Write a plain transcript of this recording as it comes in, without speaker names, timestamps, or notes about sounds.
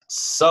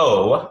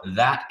So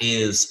that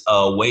is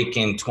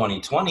Awaken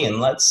 2020,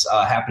 and let's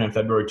happen in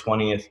February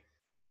 20th,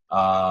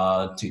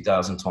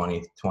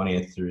 2020,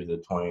 20th through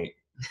the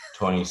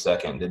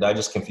 22nd. Did I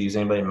just confuse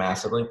anybody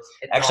massively?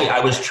 Actually, I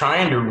was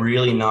trying to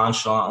really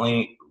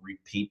nonchalantly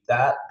repeat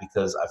that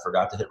because I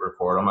forgot to hit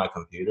record on my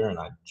computer and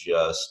I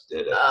just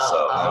did it.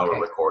 Now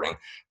we're recording.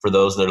 For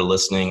those that are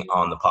listening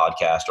on the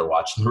podcast or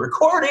watching the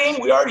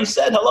recording, we already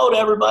said hello to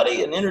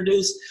everybody and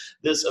introduced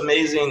this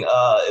amazing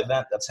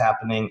event that's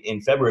happening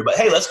in February. But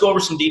hey, let's go over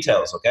some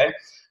details, okay?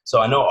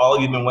 So I know all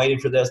of you have been waiting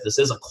for this. This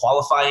is a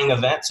qualifying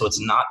event, so it's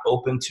not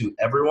open to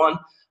everyone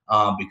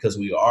because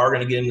we are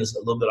going to get into a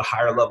little bit of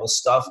higher level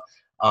stuff.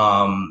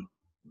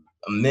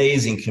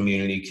 Amazing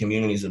community.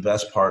 Community is the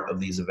best part of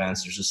these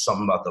events. There's just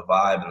something about the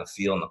vibe and the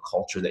feel and the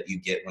culture that you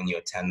get when you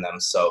attend them.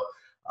 So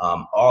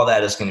all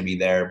that is going to be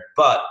there,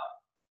 but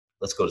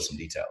let's go to some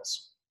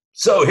details.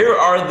 So here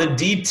are the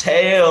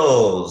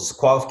details.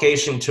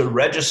 Qualification to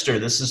register.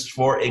 This is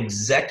for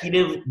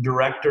executive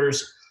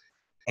directors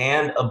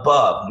and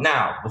above.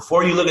 Now,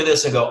 before you look at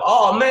this and go,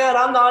 oh man,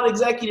 I'm not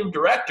executive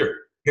director.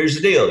 Here's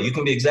the deal. You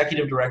can be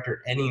executive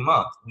director any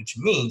month, which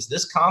means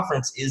this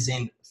conference is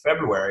in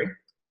February.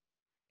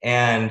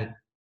 And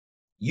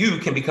you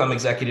can become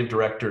executive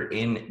director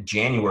in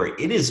January.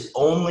 It is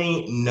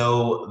only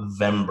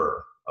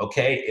November,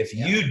 okay? If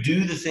you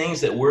do the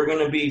things that we're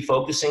going to be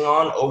focusing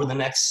on over the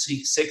next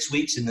 6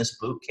 weeks in this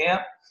boot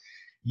camp,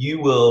 you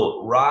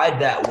will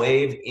ride that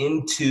wave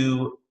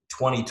into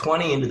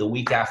 2020, into the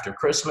week after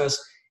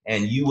Christmas,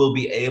 and you will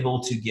be able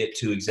to get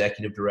to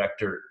executive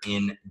director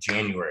in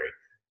January.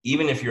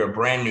 Even if you're a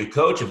brand new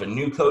coach, if a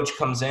new coach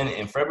comes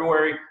in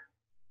February,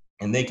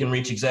 and they can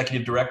reach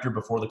executive director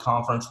before the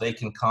conference, they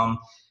can come.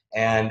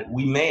 And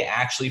we may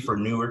actually, for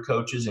newer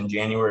coaches in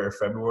January or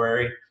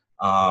February,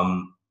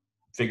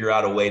 figure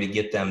out a way to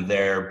get them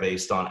there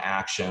based on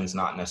actions,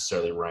 not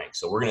necessarily rank.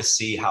 So we're going to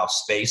see how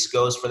space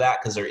goes for that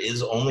because there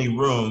is only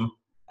room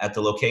at the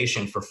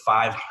location for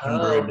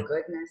 500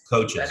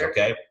 coaches,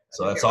 okay?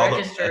 So that's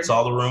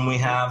all the room we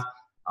have.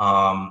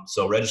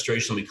 So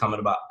registration will be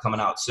coming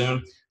out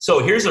soon. So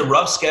here's a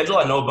rough schedule.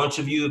 I know a bunch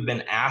of you have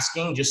been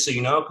asking, just so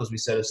you know, because we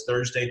said it's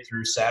Thursday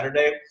through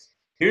Saturday.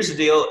 Here's the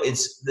deal.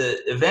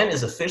 The event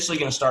is officially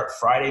going to start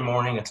Friday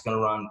morning. It's going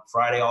to run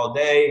Friday all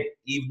day,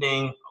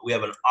 evening. We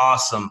have an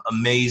awesome,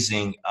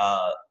 amazing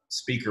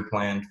speaker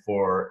planned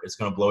it's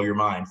going to blow your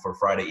mind for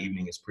Friday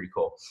evening. It's pretty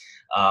cool.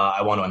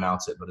 I want to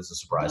announce it, but it's a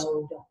surprise.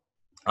 No, don't.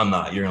 I'm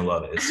not. You're going to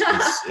love it.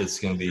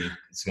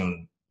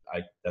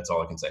 That's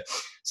all I can say.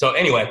 So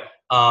anyway,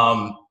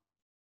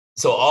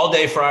 so all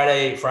day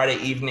Friday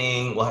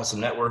evening, we'll have some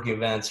networking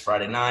events.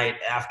 Friday night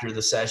after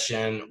the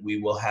session,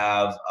 we will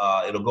have,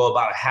 it'll go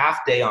about a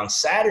half day on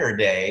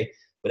Saturday.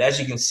 But as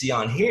you can see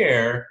on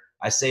here,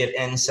 I say it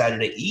ends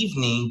Saturday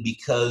evening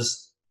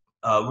because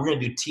we're going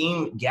to do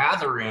team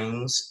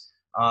gatherings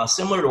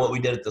similar to what we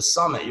did at the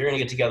summit. You're going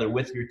to get together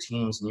with your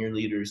teams and your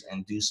leaders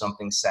and do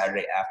something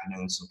Saturday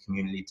afternoon, some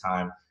community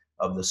time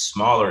of the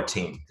smaller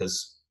team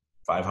because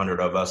 500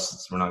 of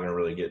us, we're not going to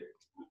really get,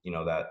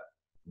 that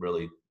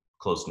really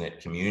close-knit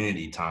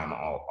community time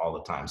all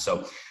the time.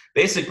 So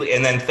basically,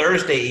 and then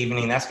Thursday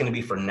evening, that's going to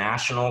be for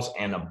nationals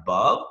and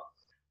above.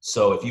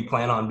 So if you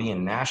plan on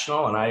being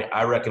national, and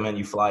I recommend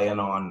you fly in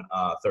on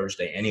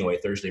Thursday anyway,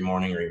 Thursday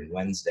morning or even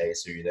Wednesday,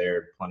 so you're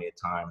there plenty of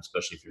time,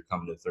 especially if you're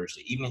coming to the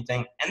Thursday evening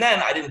thing. And then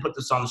I didn't put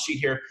this on the sheet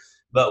here,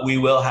 but we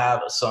will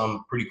have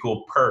some pretty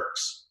cool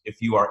perks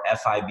if you are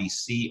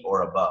FIBC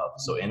or above.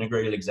 So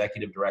integrated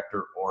executive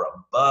director or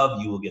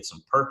above, you will get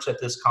some perks at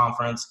this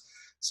conference.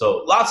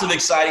 So lots of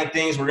exciting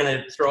things. We're going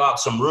to throw out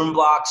some room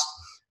blocks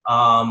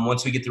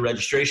once we get the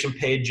registration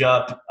page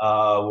up.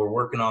 We're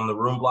working on the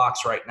room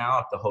blocks right now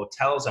at the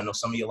hotels. I know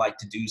some of you like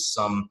to do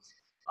some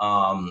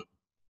Airbnbs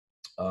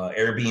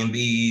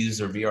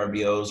or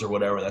VRBOs or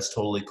whatever. That's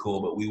totally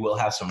cool. But we will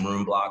have some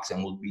room blocks,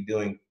 and we'll be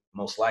doing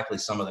most likely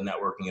some of the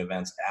networking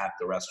events at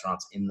the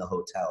restaurants in the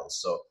hotels.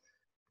 So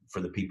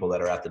for the people that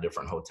are at the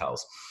different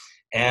hotels.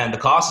 And the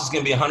cost is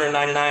going to be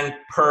 $199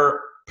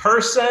 per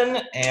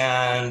person,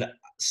 and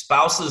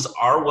spouses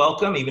are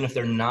welcome, even if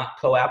they're not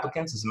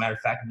co-applicants. As a matter of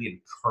fact, we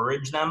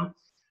encourage them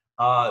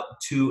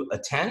to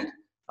attend.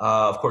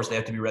 Of course, they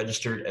have to be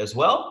registered as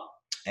well,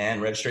 and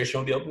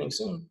registration will be opening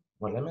soon.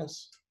 What did I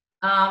miss?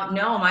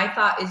 No, my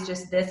thought is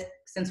just this,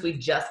 since we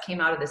just came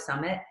out of the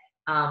summit.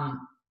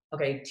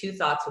 Okay, two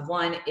thoughts.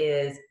 One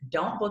is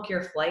don't book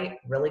your flight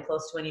really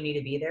close to when you need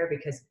to be there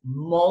because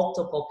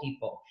multiple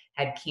people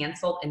had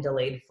canceled and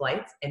delayed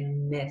flights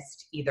and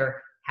missed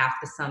either half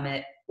the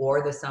summit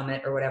or the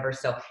summit or whatever.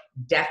 So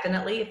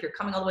definitely, if you're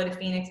coming all the way to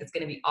Phoenix, it's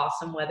going to be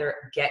awesome weather.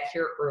 Get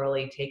here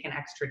early, take an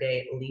extra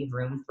day, leave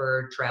room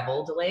for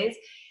travel delays.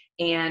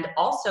 And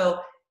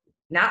also,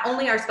 not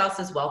only are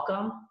spouses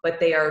welcome, but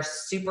they are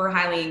super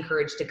highly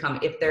encouraged to come.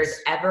 If there's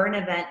ever an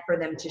event for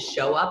them to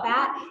show up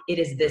at, it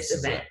is this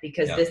event,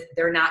 because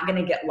they're not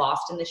going to get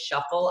lost in the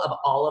shuffle of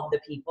all of the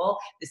people.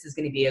 This is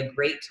going to be a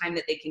great time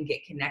that they can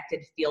get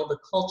connected, feel the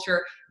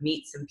culture,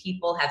 meet some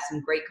people, have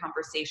some great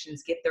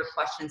conversations, get their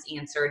questions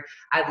answered.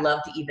 I'd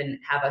love to even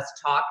have us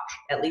talk,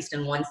 at least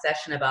in one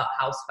session, about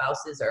how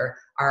spouses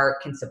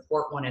can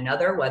support one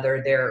another,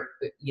 whether they're,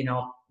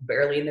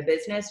 barely in the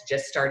business,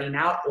 just starting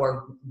out,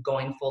 or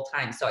going full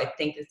time. So I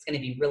think it's going to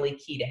be really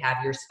key to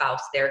have your spouse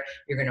there.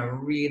 You're going to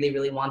really,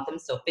 really want them.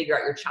 So figure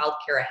out your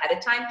childcare ahead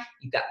of time.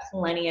 You've got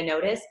plenty of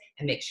notice,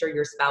 and make sure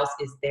your spouse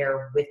is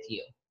there with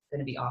you. It's going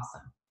to be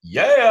awesome.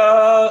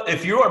 Yeah.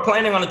 If you are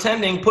planning on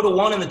attending, put a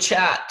 1 in the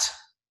chat.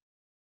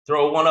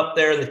 Throw a 1 up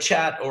there in the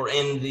chat, or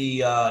in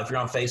the, if you're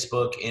on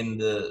Facebook, in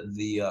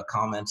the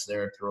comments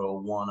there, throw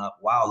a 1 up.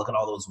 Wow, look at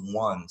all those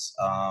 1s.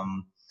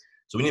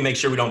 So we need to make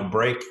sure we don't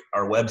break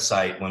our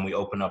website when we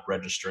open up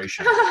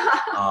registration.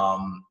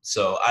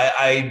 So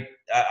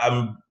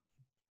I'm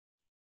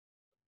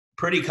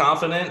pretty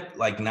confident,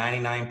 like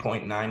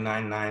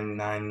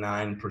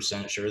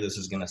 99.99999% sure this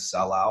is going to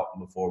sell out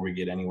before we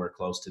get anywhere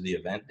close to the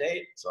event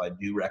date. So I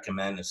do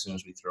recommend, as soon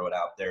as we throw it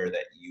out there,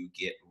 that you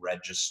get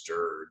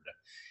registered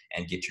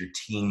and get your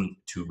team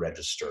to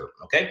register.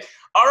 Okay.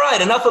 All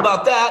right. Enough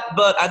about that.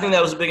 But I think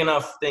that was a big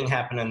enough thing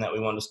happening that we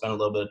wanted to spend a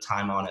little bit of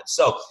time on it.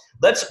 So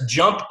let's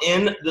jump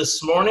in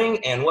this morning.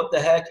 And what the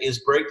heck is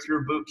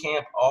Breakthrough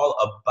Bootcamp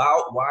all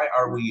about? Why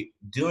are we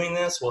doing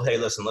this? Well, hey,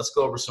 listen, let's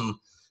go over some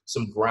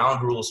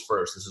ground rules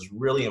first. This is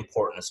really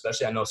important,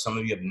 especially I know some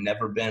of you have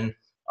never been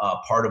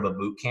part of a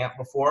boot camp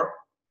before.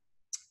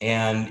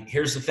 And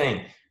here's the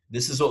thing.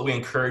 This is what we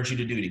encourage you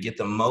to do to get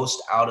the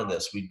most out of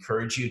this. We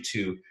encourage you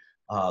to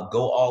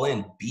go all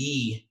in,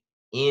 be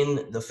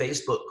in the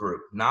Facebook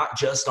group, not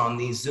just on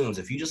these Zooms.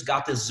 If you just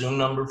got this Zoom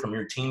number from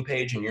your team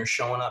page and you're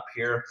showing up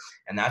here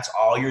and that's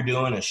all you're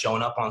doing is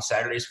showing up on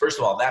Saturdays, first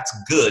of all, that's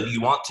good.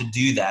 You want to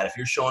do that. If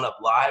you're showing up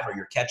live, or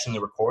you're catching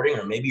the recording,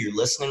 or maybe you're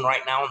listening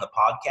right now on the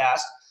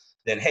podcast,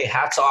 then hey,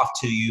 hats off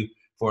to you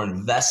for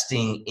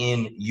investing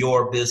in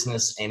your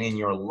business and in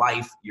your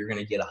life. You're going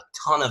to get a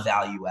ton of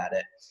value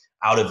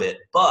out of it.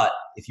 But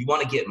if you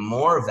want to get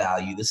more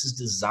value, this is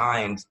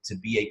designed to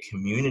be a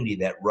community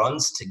that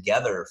runs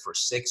together for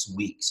 6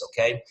 weeks,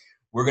 okay?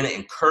 We're going to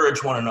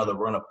encourage one another.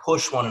 We're going to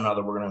push one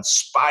another. We're going to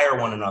inspire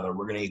one another.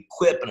 We're going to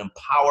equip and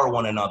empower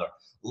one another.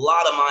 A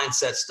lot of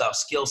mindset stuff,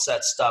 skill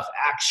set stuff,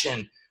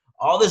 action.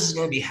 All this is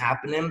going to be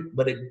happening,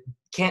 but it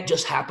can't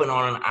just happen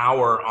on an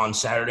hour on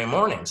Saturday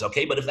mornings,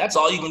 okay? But if that's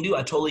all you can do, I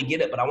totally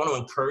get it. But I want to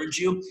encourage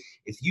you,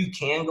 if you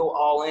can go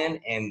all in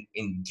and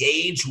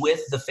engage with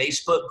the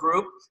Facebook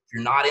group, if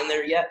you're not in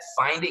there yet,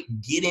 find it,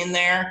 get in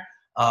there.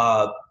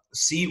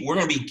 See, we're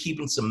going to be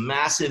keeping some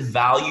massive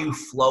value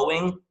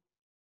flowing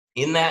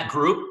in that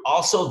group.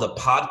 Also, the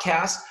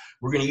podcast,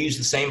 we're going to use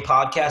the same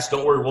podcast.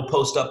 Don't worry, we'll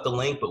post up the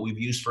link, but we've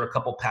used for a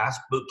couple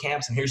past boot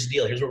camps. And here's the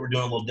deal. Here's what we're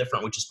doing a little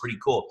different, which is pretty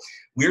cool.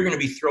 We're going to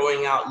be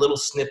throwing out little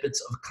snippets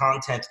of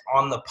content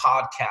on the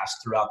podcast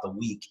throughout the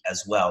week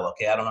as well.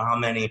 Okay, I don't know how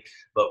many,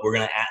 but we're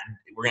going to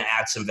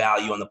add some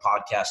value on the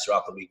podcast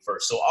throughout the week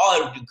first. So all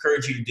I would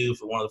encourage you to do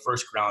for one of the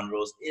first ground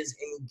rules is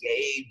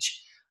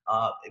engage.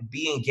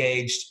 Be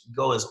engaged,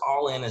 go as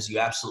all in as you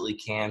absolutely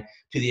can.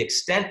 To the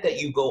extent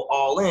that you go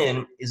all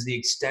in is the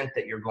extent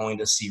that you're going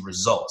to see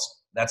results.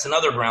 That's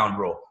another ground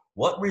rule.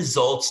 What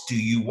results do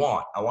you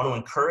want? I want to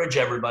encourage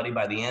everybody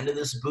by the end of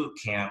this boot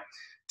camp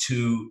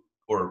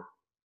or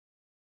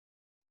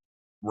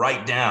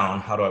write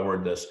down, how do I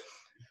word this?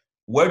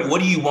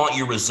 What do you want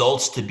your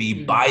results to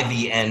be by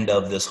the end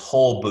of this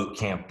whole boot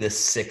camp, this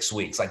 6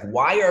 weeks? Like,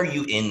 why are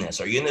you in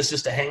this? Are you in this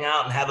just to hang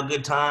out and have a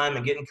good time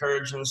and get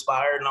encouraged and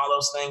inspired and all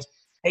those things?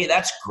 Hey,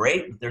 that's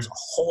great. There's a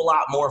whole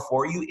lot more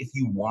for you if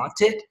you want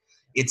it.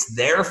 It's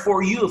there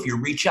for you if you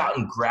reach out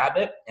and grab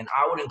it. And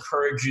I would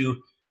encourage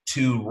you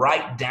to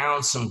write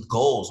down some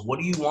goals. What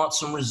do you want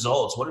some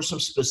results? What are some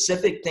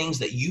specific things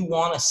that you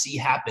want to see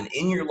happen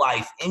in your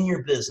life, in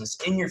your business,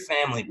 in your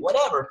family,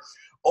 whatever,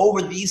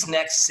 over these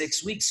next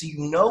 6 weeks, so you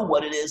know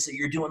what it is that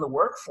you're doing the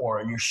work for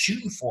and you're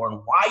shooting for,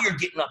 and why you're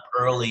getting up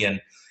early,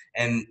 and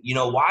you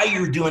know why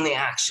you're doing the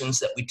actions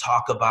that we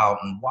talk about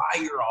and why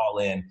you're all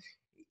in.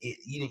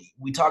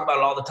 We talk about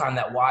it all the time.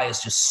 That why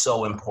is just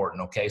so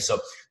important. Okay, so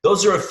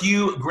those are a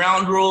few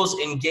ground rules.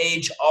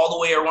 Engage all the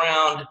way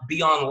around.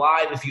 Be on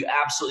live if you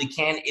absolutely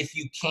can. If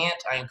you can't,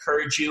 I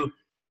encourage you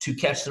to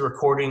catch the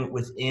recording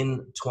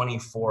within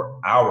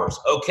 24 hours.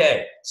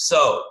 Okay,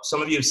 so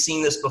some of you have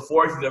seen this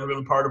before if you've ever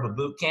been part of a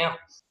boot camp.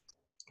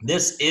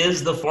 This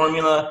is the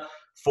formula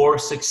for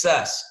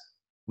success.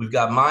 We've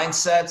got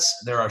mindsets,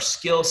 there are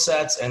skill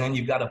sets, and then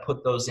you've got to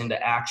put those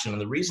into action. And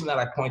the reason that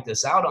I point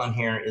this out on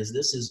here is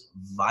this is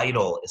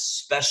vital,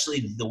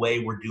 especially the way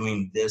we're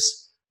doing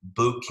this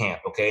boot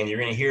camp, okay? And you're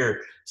going to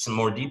hear some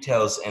more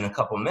details in a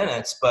couple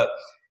minutes, but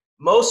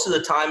most of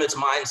the time it's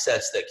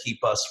mindsets that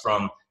keep us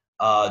from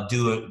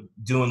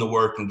doing the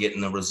work and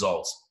getting the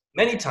results.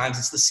 many times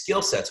it's the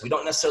skill sets. We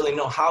don't necessarily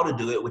know how to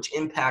do it, which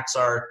impacts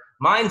our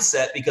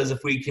mindset, because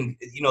if we can,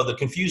 the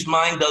confused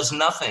mind does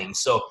nothing.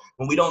 So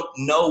when we don't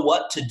know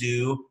what to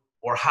do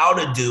or how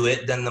to do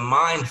it, then the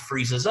mind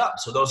freezes up.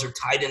 So those are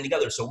tied in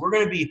together. So we're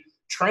going to be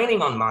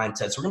training on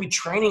mindsets. We're going to be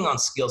training on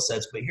skill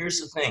sets. But here's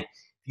the thing.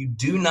 If you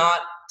do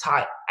not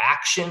tie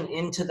action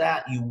into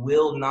that, you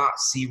will not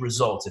see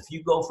results. If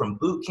you go from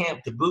boot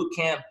camp to boot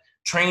camp,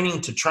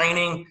 training to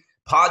training,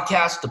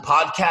 podcast to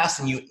podcast,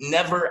 and you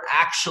never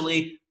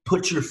actually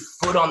put your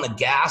foot on the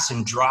gas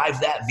and drive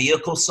that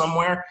vehicle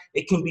somewhere,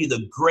 it can be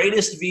the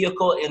greatest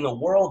vehicle in the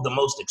world, the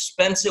most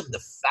expensive,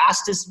 the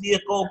fastest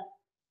vehicle,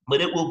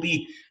 but it will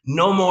be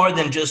no more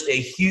than just a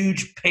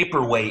huge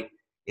paperweight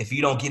if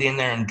you don't get in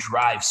there and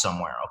drive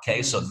somewhere,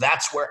 okay? So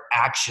that's where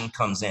action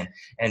comes in.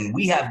 And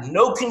we have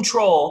no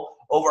control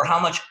over how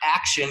much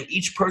action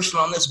each person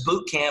on this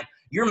boot camp,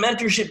 your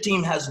mentorship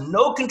team has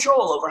no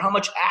control over how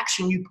much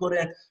action you put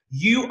in.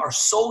 You are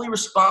solely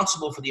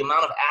responsible for the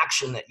amount of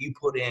action that you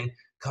put in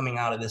coming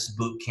out of this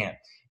boot camp.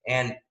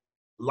 And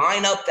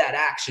line up that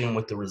action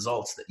with the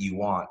results that you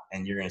want,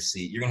 and you're going to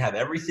see, you're going to have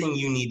everything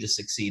you need to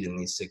succeed in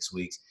these 6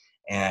 weeks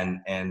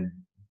and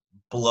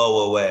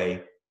blow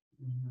away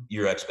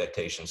your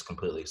expectations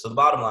completely. So the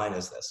bottom line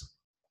is this.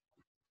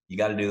 You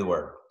got to do the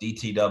work.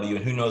 DTW,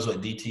 and who knows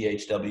what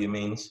DTHW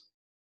means?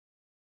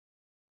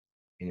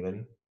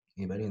 Anybody?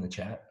 Anybody in the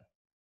chat?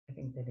 I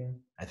think they do.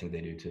 I think they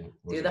do too.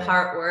 Do the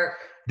heart work.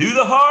 Do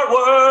the heart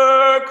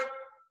work.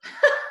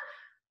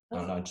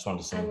 No, I just wanted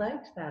to say. I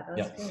liked that. That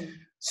was good.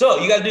 So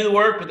you got to do the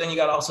work, but then you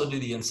got to also do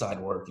the inside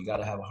work. You got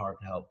to have a heart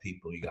to help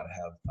people. You got to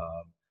have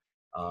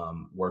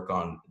work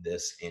on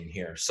this in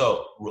here.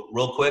 So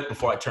real quick,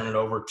 before I turn it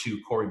over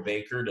to Corey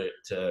Baker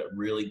to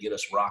really get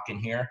us rocking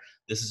here,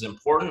 this is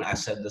important. I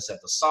said this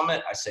at the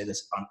summit. I say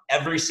this on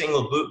every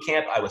single boot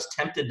camp. I was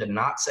tempted to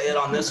not say it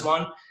on this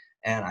one,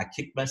 and I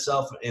kicked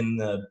myself in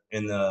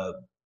the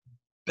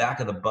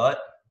back of the butt.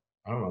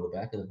 I don't know, the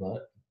back of the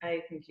butt.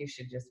 I think you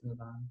should just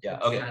move on. Yeah,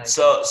 okay.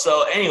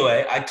 So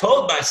anyway, I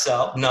told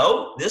myself,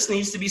 no, this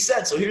needs to be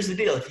said. So here's the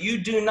deal. If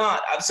you do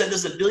not, I've said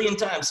this a billion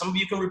times, some of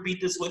you can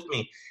repeat this with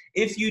me.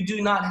 If you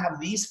do not have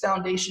these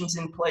foundations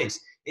in place,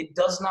 it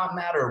does not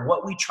matter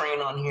what we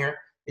train on here.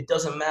 It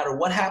doesn't matter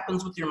what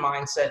happens with your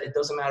mindset. It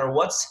doesn't matter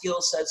what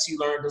skill sets you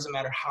learn. It doesn't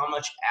matter how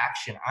much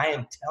action. I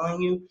am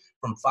telling you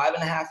from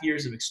 5.5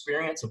 years of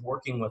experience of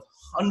working with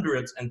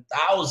hundreds and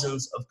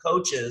thousands of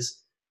coaches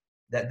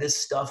that this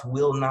stuff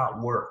will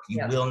not work.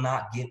 You will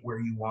not get where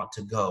you want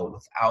to go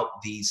without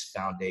these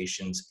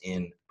foundations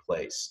in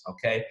place,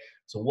 okay?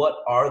 So what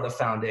are the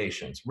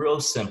foundations? Real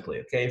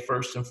simply, okay?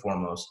 First and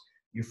foremost,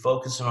 you're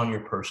focusing on your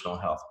personal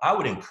health. I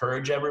would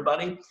encourage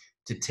everybody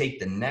to take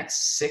the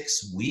next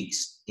 6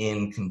 weeks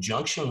in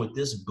conjunction with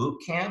this boot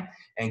camp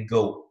and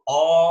go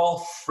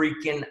all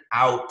freaking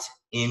out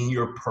in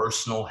your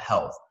personal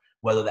health.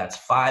 Whether that's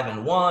 5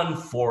 and 1,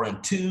 4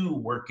 and 2,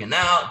 working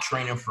out,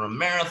 training for a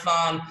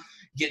marathon,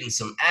 getting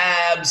some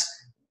abs,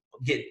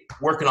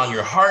 working on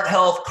your heart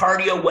health,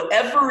 cardio,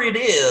 whatever it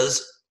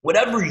is,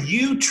 whatever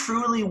you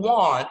truly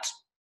want,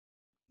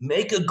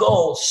 make a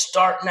goal,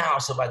 start now.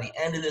 So by the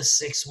end of this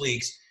 6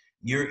 weeks,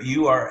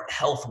 you are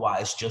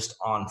health-wise just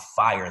on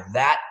fire.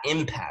 That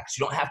impacts.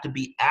 You don't have to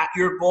be at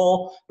your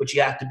goal, but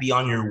you have to be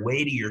on your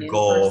way to your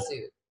goal.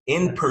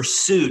 In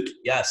pursuit.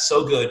 Yes,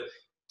 so good.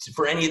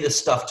 For any of this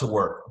stuff to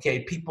work.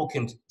 Okay, people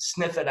can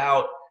sniff it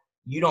out.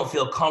 You don't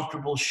feel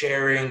comfortable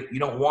sharing. You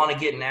don't want to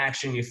get in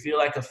action. You feel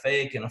like a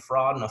fake and a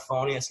fraud and a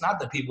phony. It's not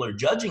that people are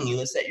judging you.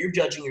 It's that you're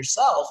judging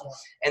yourself.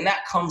 And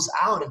that comes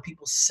out and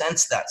people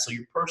sense that. So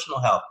your personal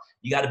health,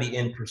 you got to be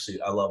in pursuit.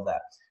 I love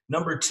that.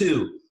 Number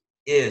 2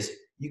 is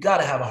you got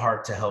to have a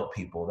heart to help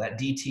people. That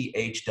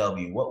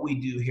DTHW. What we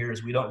do here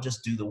is we don't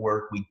just do the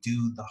work. We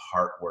do the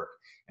heart work.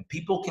 And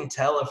people can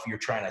tell if you're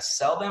trying to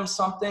sell them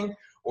something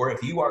or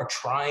if you are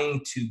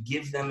trying to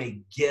give them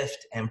a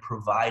gift and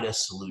provide a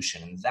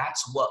solution. And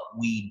that's what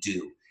we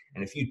do.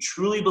 And if you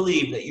truly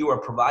believe that you are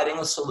providing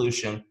a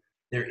solution,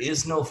 there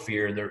is no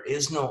fear, there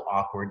is no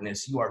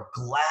awkwardness. You are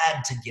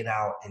glad to get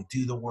out and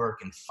do the work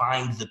and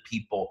find the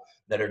people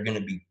that are going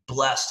to be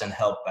blessed and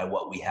helped by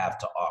what we have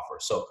to offer.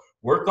 So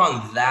work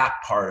on that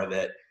part of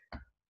it.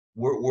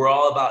 We're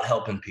all about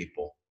helping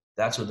people.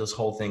 That's what this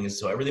whole thing is.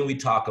 So everything we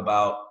talk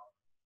about,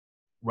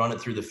 run it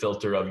through the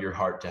filter of your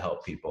heart to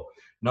help people.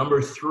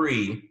 Number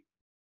 3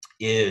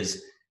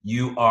 is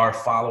you are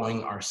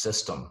following our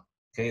system.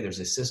 Okay, there's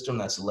a system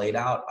that's laid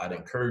out. I'd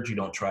encourage you,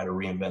 don't try to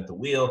reinvent the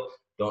wheel.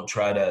 Don't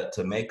try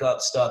to make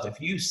up stuff. If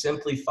you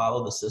simply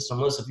follow the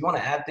system, listen, if you want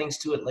to add things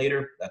to it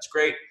later, that's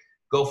great.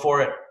 Go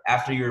for it.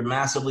 After you're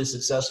massively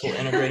successful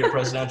integrated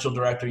presidential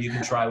director, you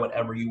can try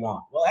whatever you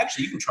want. Well,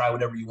 actually, you can try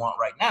whatever you want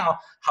right now.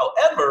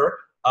 However,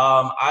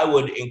 I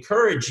would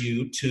encourage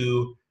you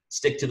to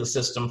stick to the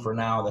system for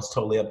now. That's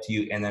totally up to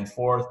you. And then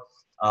 4th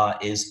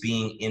is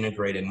being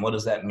integrated. And what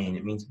does that mean?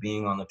 It means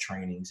being on the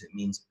trainings. It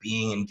means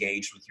being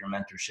engaged with your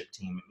mentorship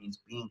team. It means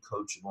being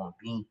coachable and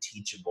being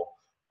teachable.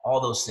 All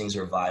those things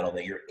are vital,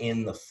 that you're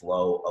in the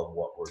flow of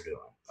what we're doing.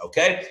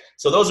 Okay,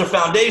 so those are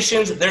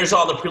foundations. There's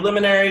all the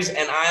preliminaries,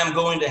 and I am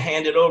going to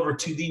hand it over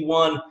to the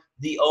one,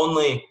 the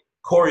only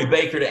Corey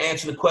Baker to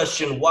answer the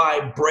question,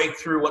 why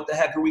breakthrough? What the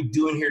heck are we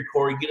doing here,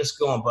 Corey? Get us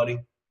going, buddy.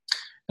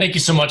 Thank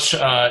you so much,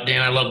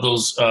 Dan. I love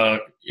those,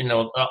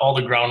 all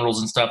the ground rules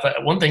and stuff.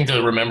 One thing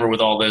to remember with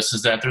all this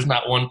is that there's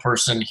not one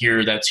person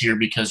here that's here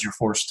because you're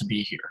forced to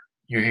be here.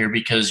 You're here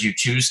because you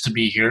choose to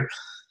be here.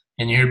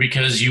 And you're here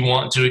because you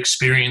want to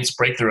experience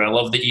breakthrough. I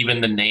love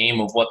even the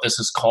name of what this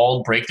is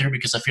called, breakthrough,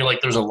 because I feel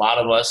like there's a lot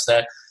of us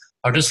that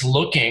are just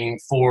looking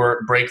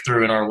for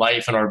breakthrough in our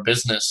life and our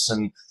business.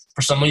 And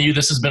for some of you,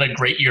 this has been a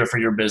great year for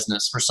your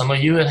business. For some of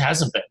you, it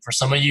hasn't been. For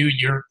some of you,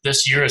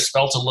 this year has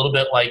felt a little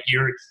bit like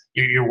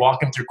you're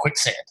walking through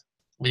quicksand.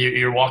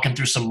 You're walking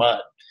through some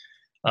mud.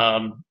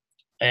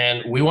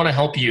 And we want to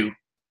help you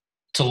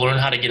to learn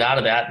how to get out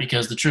of that,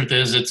 because the truth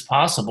is it's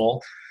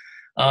possible.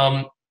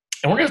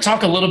 And we're going to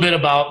talk a little bit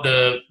about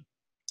the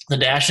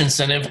Dash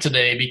incentive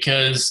today,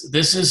 because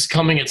this is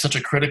coming at such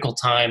a critical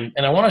time.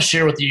 And I want to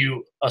share with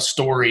you a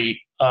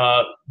story,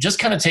 just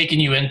kind of taking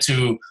you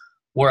into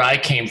where I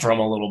came from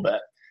a little bit,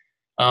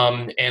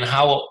 and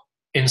how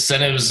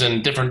incentives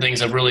and different things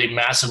have really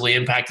massively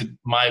impacted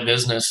my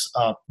business.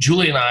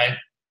 Julie and I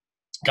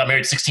got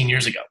married 16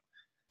 years ago.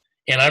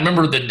 And I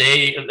remember the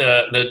day,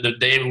 the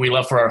day we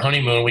left for our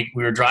honeymoon, we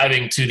were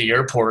driving to the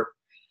airport,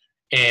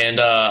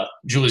 and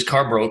Julie's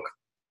car broke.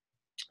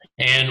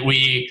 And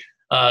we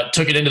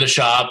took it into the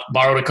shop,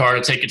 borrowed a car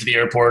to take it to the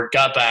airport,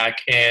 got back.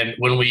 And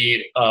when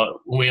we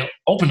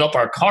opened up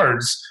our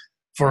cards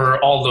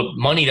for all the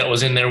money that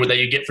was in there that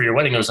you get for your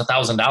wedding, it was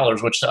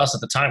 $1,000, which to us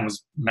at the time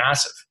was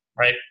massive,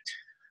 right?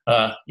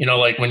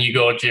 Like when you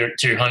go to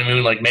your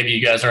honeymoon, like maybe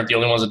you guys aren't the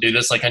only ones that do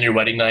this, like on your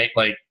wedding night,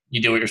 like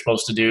you do what you're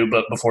supposed to do.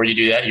 But before you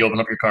do that, you open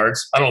up your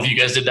cards. I don't know if you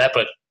guys did that,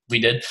 but we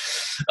did.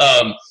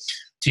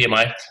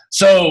 TMI.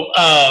 So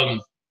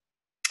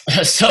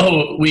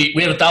we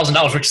had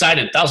 $1,000. We're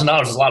excited.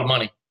 $1,000 is a lot of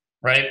money,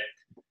 right?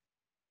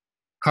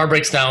 Car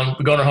breaks down.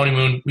 We go on our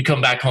honeymoon. We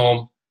come back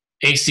home.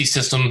 AC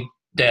system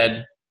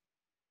dead.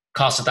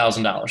 Costs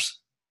 $1,000.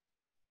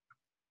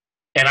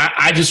 And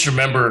I just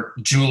remember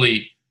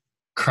Julie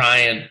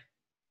crying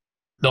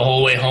the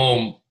whole way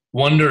home,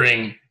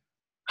 wondering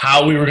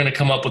how we were going to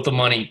come up with the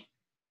money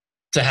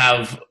to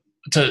have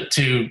that,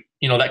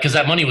 because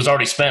that money was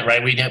already spent,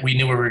 right? We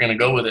knew where we were going to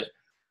go with it.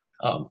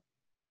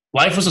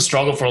 Life was a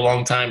struggle for a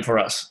long time for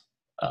us,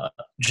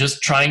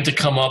 just trying to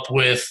come up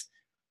with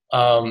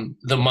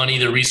the money,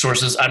 the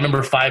resources. I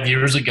remember 5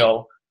 years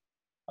ago,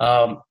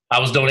 I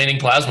was donating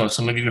plasma.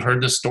 Some of you have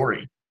heard this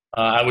story.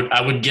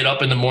 I would get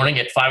up in the morning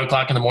at 5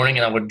 o'clock in the morning,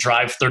 and I would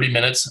drive 30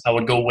 minutes. I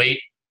would go wait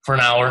for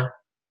an hour.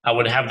 I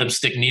would have them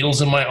stick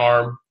needles in my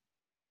arm,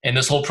 and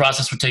this whole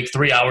process would take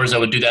 3 hours. I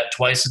would do that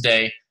twice a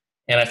day,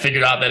 and I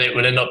figured out that it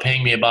would end up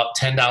paying me about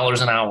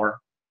 $10 an hour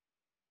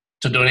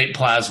to donate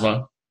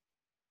plasma.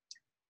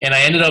 And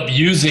I ended up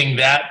using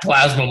that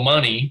plasma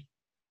money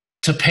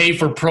to pay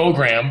for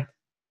program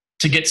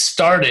to get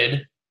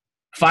started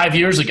 5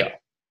 years ago.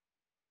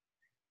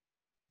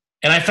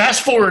 And I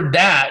fast forward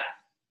that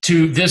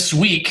to this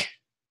week,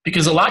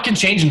 because a lot can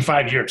change in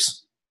 5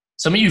 years.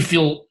 Some of you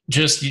feel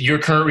just your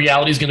current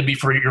reality is going to be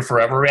for your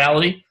forever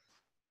reality.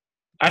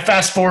 I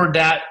fast forward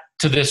that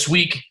to this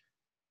week.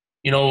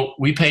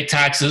 We pay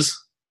taxes,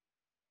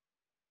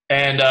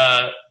 and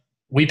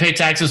we pay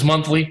taxes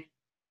monthly.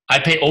 I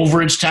pay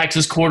overage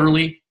taxes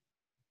quarterly.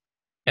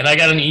 And I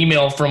got an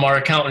email from our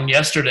accountant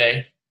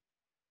yesterday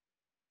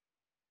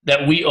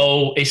that we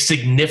owe a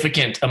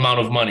significant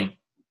amount of money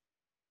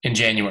in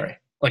January,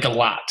 like a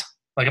lot.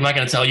 Like, I'm not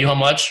going to tell you how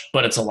much,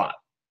 but it's a lot.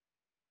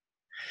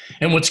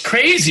 And what's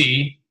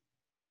crazy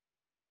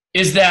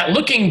is that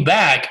looking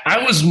back,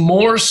 I was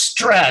more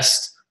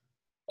stressed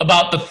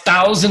about the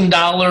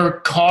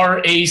 $1,000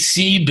 car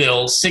AC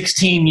bill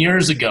 16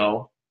 years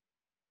ago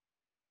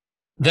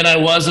than I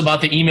was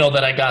about the email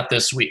that I got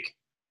this week.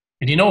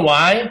 And you know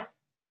why?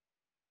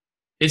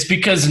 It's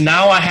because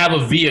now I have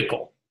a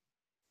vehicle,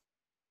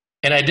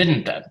 and I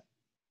didn't then.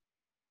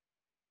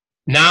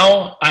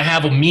 Now I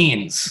have a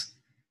means.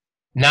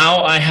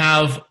 Now I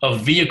have a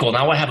vehicle.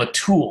 Now I have a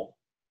tool,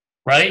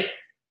 right?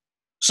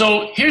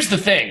 So here's the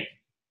thing.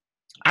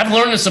 I've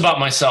learned this about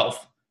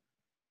myself.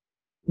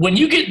 When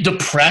you get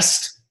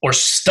depressed or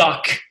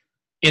stuck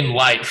in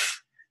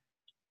life,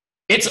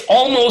 it's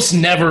almost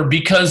never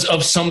because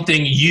of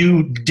something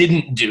you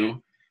didn't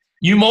do.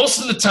 You most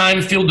of the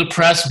time feel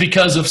depressed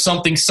because of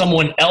something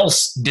someone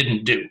else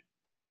didn't do,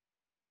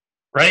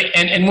 right?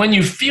 And when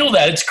you feel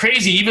that, it's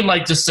crazy, even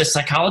like just the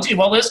psychology of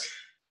all this.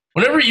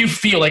 Whenever you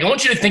feel, like, I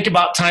want you to think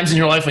about times in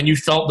your life when you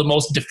felt the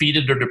most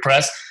defeated or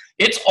depressed.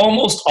 It's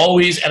almost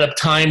always at a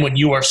time when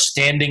you are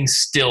standing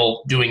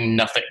still doing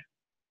nothing.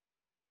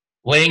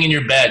 Laying in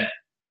your bed,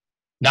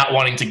 not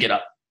wanting to get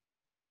up.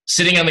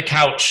 Sitting on the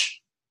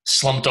couch,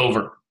 slumped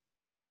over.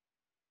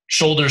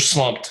 Shoulders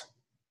slumped.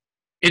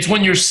 It's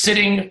when you're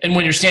sitting and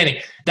when you're standing.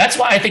 That's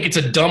why I think it's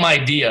a dumb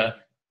idea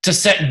to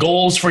set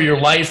goals for your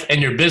life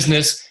and your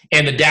business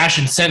and the Dash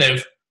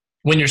incentive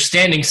when you're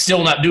standing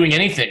still, not doing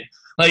anything.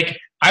 Like,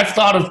 I've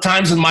thought of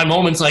times in my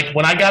moments, like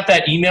when I got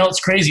that email, it's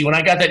crazy. When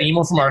I got that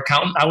email from our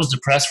accountant, I was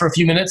depressed for a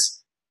few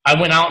minutes. I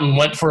went out and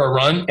went for a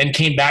run and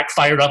came back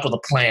fired up with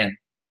a plan.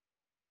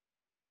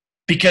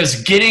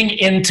 Because getting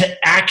into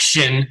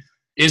action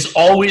is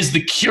always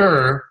the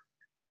cure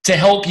to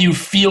help you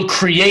feel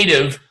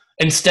creative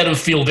instead of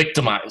feel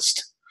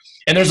victimized.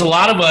 And there's a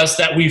lot of us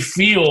that we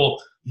feel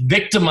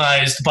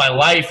victimized by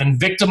life and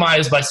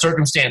victimized by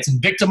circumstance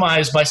and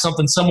victimized by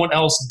something someone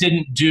else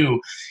didn't do.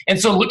 And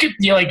so look at,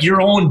 like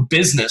your own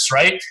business,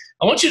 right?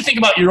 I want you to think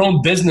about your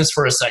own business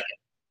for a second.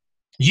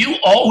 You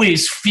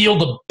always feel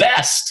the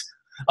best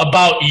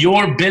about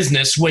your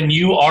business when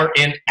you are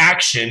in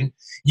action.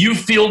 You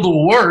feel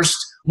the worst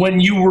when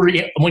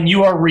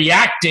you are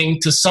reacting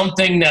to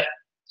something that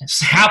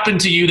happened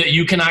to you that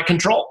you cannot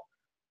control.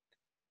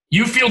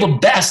 You feel the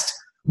best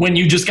when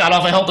you just got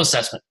off a health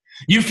assessment.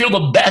 You feel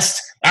the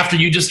best after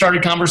you just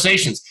started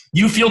conversations.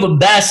 You feel the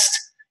best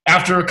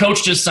after a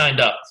coach just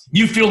signed up.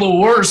 You feel the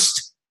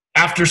worst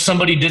after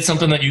somebody did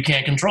something that you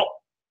can't control.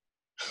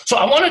 So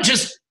I want to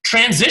just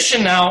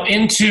transition now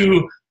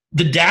into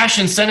the Dash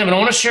incentive, and I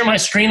want to share my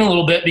screen a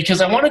little bit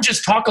because I want to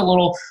just talk a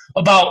little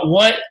about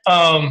what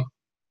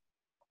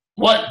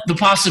the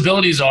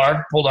possibilities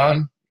are. Hold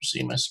on,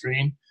 see my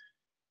screen.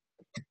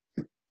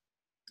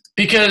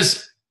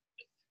 Because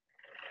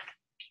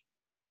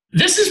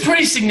this is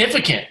pretty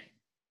significant,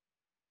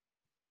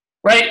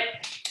 right?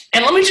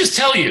 And let me just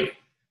tell you,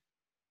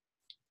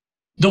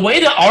 the way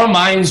that our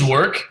minds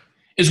work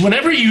is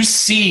whenever you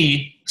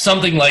see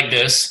something like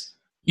this,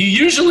 you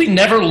usually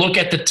never look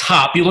at the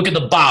top, you look at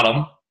the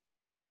bottom,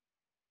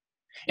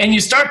 and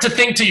you start to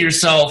think to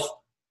yourself,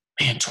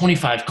 man,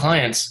 25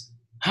 clients,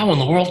 how in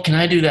the world can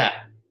I do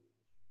that?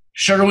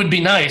 Sure, it would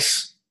be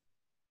nice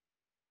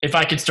if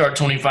I could start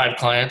 25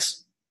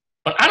 clients,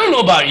 but I don't know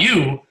about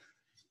you.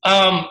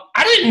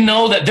 I didn't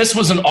know that this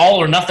was an all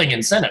or nothing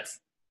incentive.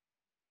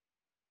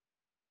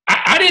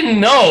 I didn't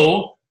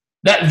know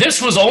that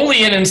this was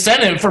only an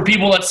incentive for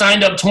people that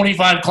signed up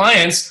 25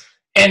 clients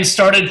and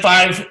started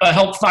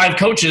helped 5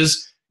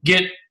 coaches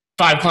get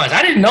 5 clients.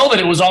 I didn't know that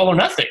it was all or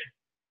nothing.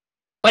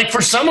 Like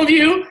for some of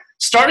you,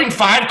 starting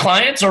 5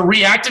 clients or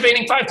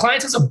reactivating 5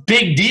 clients is a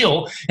big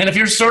deal. And if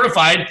you're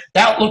certified,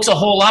 that looks a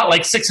whole lot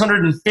like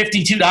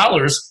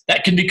 $652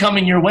 that can be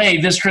coming your way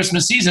this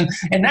Christmas season.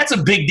 And that's a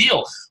big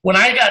deal. When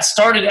I got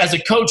started as a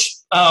coach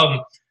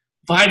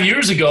 5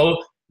 years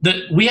ago,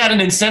 we had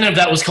an incentive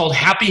that was called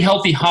Happy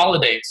Healthy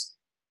Holidays.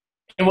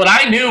 And what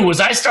I knew was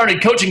I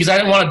started coaching because I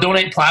didn't want to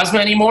donate plasma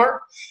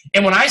anymore.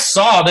 And when I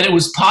saw that it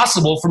was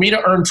possible for me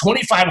to earn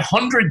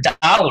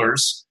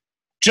 $2,500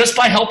 just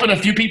by helping a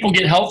few people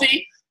get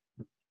healthy,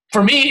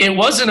 for me, it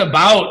wasn't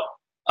about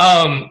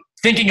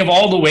thinking of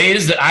all the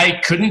ways that I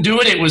couldn't do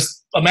it. It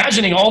was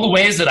imagining all the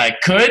ways that I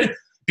could,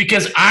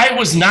 because I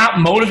was not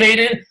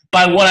motivated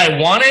by what I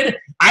wanted.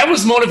 I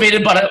was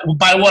motivated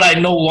by what I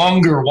no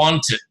longer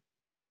wanted.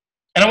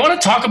 And I want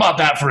to talk about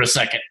that for a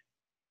second.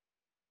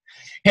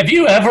 Have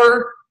you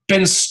ever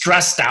been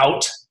stressed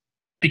out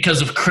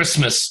because of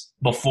Christmas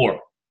before?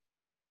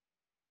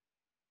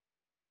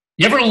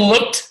 You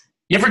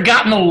ever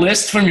gotten a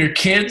list from your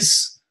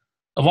kids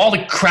of all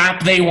the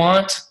crap they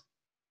want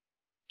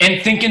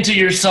and thinking to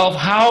yourself,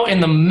 how in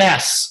the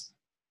mess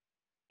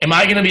am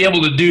I going to be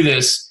able to do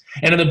this?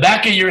 And in the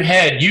back of your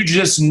head, you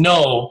just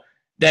know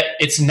that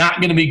it's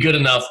not going to be good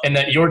enough and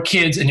that your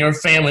kids and your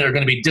family are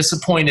going to be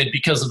disappointed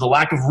because of the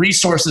lack of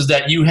resources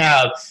that you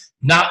have,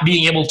 not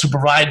being able to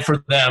provide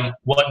for them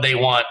what they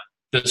want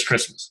this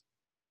Christmas.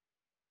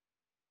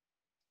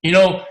 You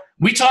know,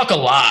 we talk a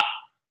lot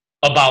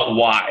about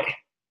why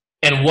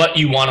and what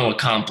you want to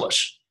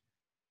accomplish.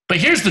 But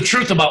here's the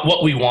truth about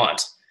what we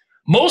want.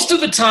 Most of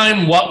the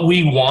time, what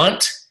we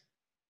want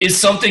is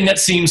something that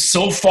seems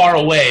so far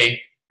away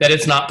that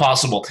it's not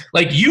possible.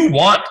 Like, you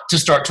want to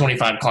start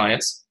 25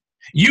 clients.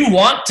 You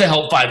want to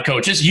help 5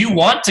 coaches. You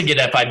want to get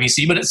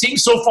FIBC, but it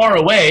seems so far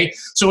away.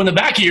 So in the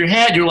back of your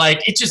head, you're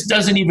like, it just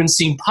doesn't even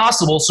seem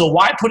possible. So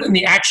why put in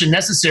the action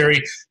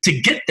necessary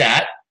to get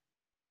that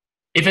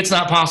if it's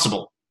not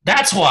possible?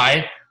 That's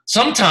why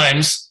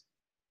sometimes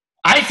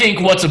I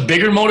think what's a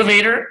bigger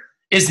motivator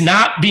is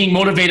not being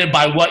motivated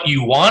by what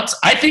you want.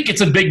 I think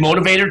it's a big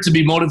motivator to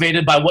be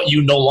motivated by what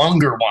you no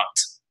longer want.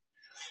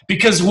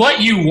 Because what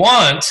you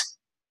want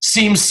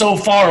seems so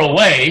far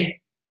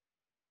away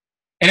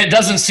and it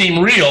doesn't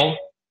seem real,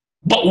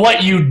 but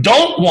what you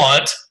don't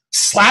want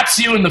slaps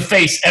you in the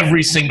face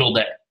every single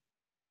day.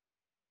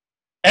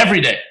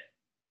 Every day,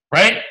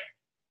 right?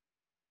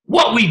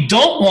 What we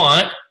don't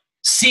want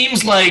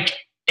seems like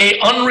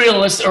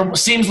unrealistic, or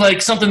seems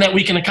like something that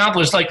we can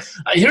accomplish. Like,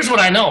 here's what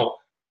I know.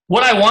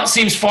 What I want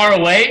seems far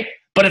away,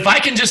 but if I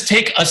can just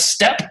take a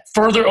step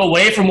further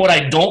away from what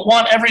I don't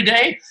want every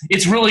day,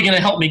 it's really going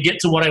to help me get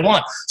to what I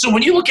want. So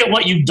when you look at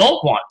what you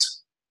don't want,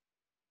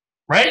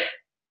 right?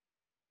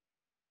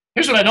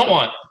 Here's what I don't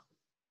want.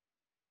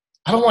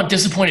 I don't want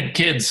disappointed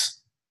kids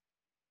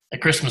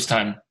at Christmas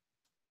time.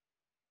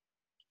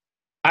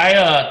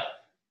 I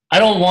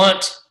don't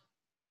want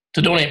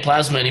to donate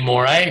plasma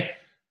anymore. I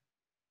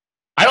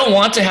I don't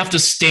want to have to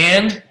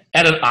stand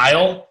at an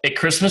aisle at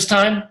Christmas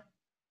time,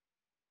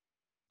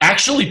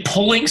 actually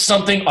pulling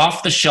something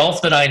off the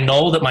shelf that I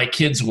know that my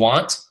kids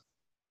want,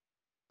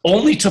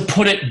 only to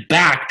put it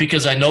back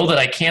because I know that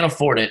I can't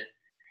afford it,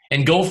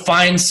 and go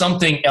find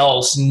something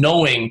else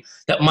knowing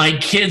that my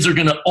kids are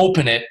going to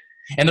open it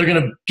and they're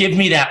going to give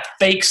me that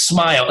fake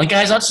smile. And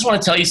guys, I just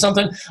want to tell you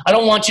something. I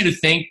don't want you to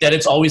think that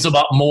it's always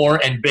about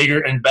more and bigger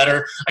and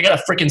better. I got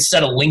a freaking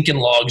set of Lincoln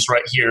Logs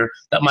right here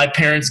that my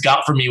parents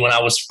got for me when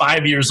I was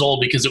 5 years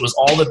old because it was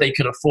all that they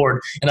could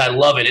afford, and I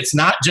love it. It's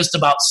not just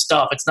about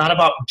stuff. It's not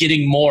about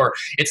getting more.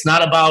 It's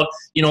not about,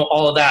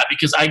 all of that,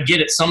 because I get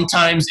it.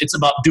 Sometimes it's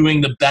about doing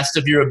the best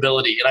of your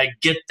ability, and I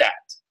get that.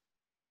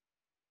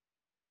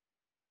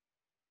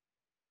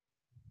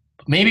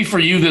 Maybe for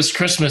you this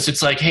Christmas,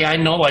 it's like, hey, I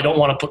know I don't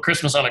want to put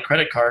Christmas on a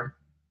credit card.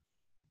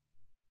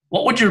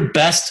 What would your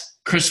best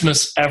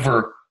Christmas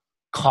ever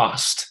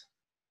cost?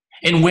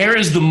 And where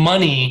is the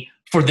money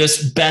for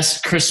this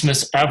best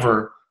Christmas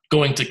ever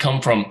going to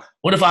come from?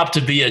 What if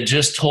Optavia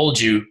just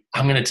told you,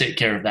 I'm going to take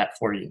care of that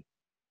for you?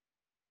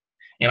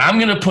 And I'm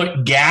going to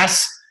put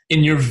gas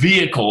in your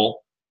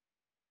vehicle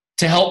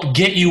to help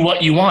get you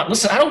what you want.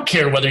 Listen, I don't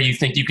care whether you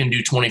think you can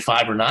do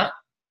 25 or not.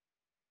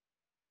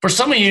 For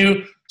some of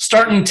you,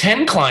 starting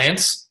 10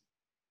 clients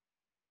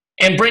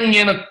and bringing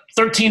in a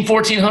 $1,300,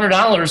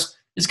 $1,400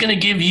 is going to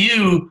give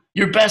you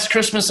your best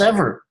Christmas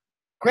ever.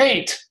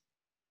 Great.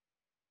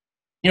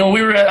 I'm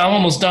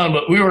almost done,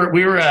 but we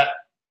were at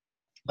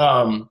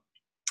the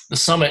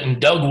summit, and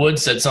Doug Wood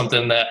said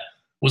something that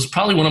was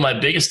probably one of my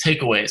biggest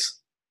takeaways.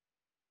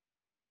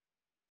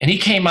 And he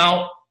came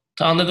out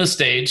onto the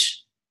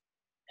stage,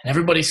 and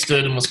everybody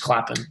stood and was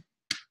clapping.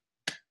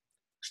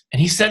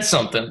 And he said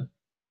something.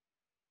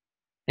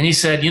 And he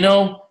said,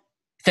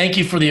 thank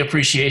you for the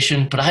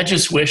appreciation, but I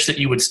just wish that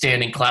you would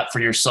stand and clap for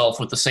yourself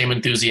with the same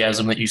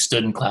enthusiasm that you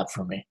stood and clapped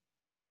for me.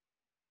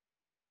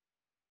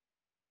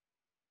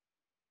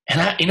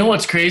 And you know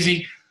what's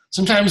crazy?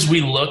 Sometimes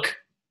we look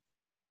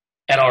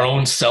at our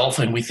own self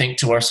and we think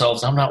to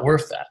ourselves, I'm not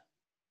worth that.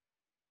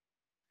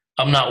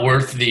 I'm not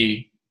worth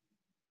the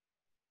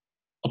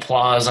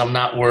applause. I'm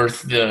not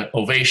worth the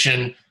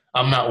ovation.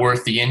 I'm not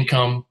worth the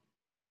income.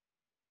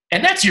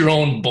 And that's your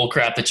own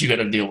bullcrap that you got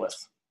to deal with.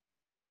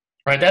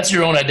 Right? That's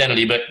your own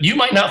identity, but you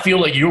might not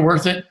feel like you're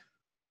worth it,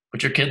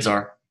 but your kids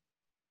are.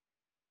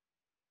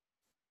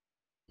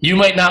 You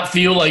might not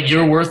feel like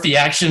you're worth the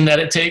action that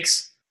it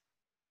takes,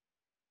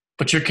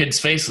 but your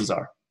kids' faces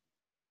are.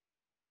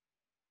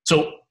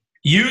 So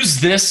use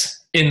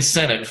this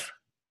incentive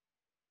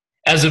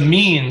as a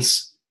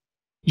means.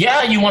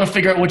 Yeah, you want to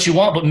figure out what you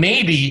want, but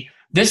maybe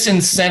this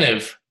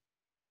incentive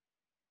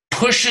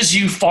pushes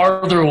you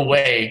farther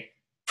away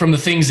from the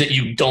things that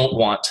you don't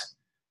want.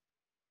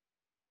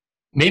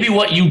 Maybe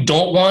what you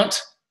don't want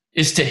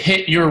is to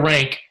hit your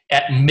rank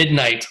at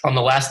midnight on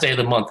the last day of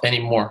the month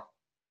anymore.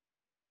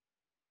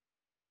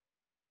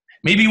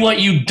 Maybe what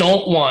you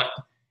don't want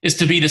is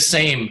to be the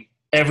same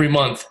every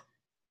month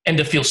and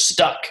to feel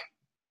stuck.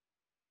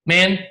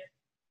 Man,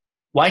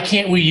 why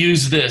can't we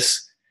use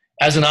this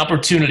as an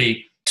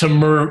opportunity to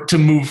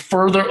move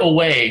further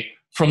away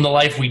from the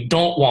life we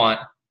don't want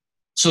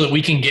so that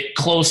we can get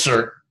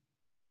closer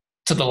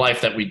to the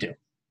life that we do?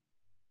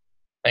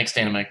 Thanks,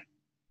 Dan and Meg.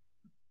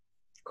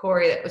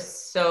 Corey, that was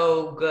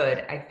so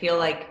good. I feel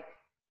like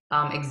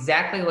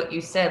exactly what you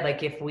said.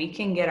 Like if we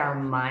can get our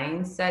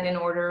mindset in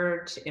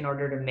order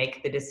to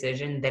make the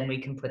decision, then we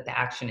can put the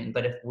action in.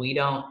 But if we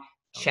don't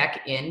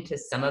check into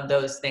some of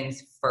those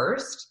things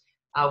first,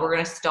 we're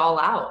going to stall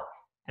out.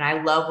 And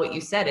I love what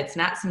you said. It's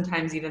not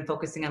sometimes even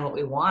focusing on what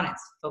we want.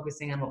 It's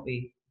focusing on what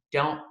we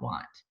don't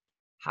want.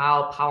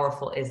 How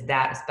powerful is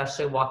that,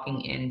 especially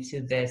walking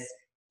into this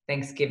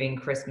Thanksgiving,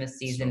 Christmas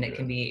season? It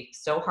can be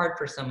so hard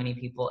for so many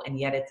people, and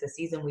yet it's a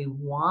season we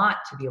want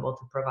to be able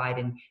to provide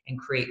and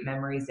create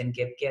memories and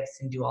give gifts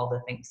and do all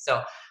the things.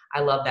 So I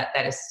love that.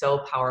 That is so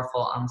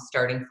powerful.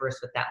 Starting first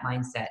with that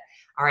mindset.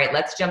 All right,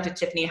 let's jump to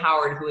Tiffany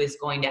Howard, who is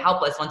going to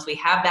help us once we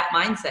have that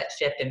mindset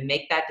shift and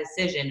make that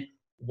decision.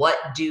 What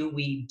do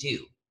we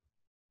do?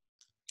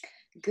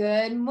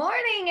 Good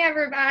morning,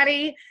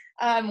 everybody.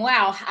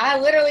 Wow, I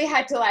literally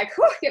had to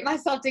get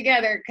myself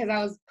together because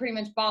I was pretty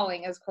much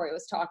bawling as Corey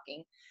was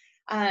talking.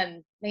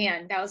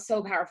 Man, that was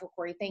so powerful,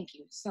 Corey. Thank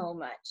you so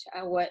much.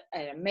 What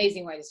an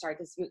amazing way to start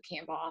this boot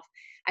camp off.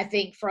 I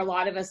think for a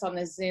lot of us on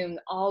the Zoom,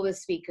 all the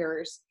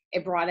speakers,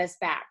 it brought us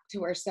back to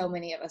where so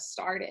many of us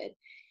started.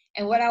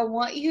 And what I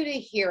want you to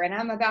hear, and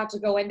I'm about to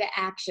go into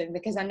action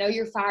because I know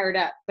you're fired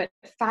up, but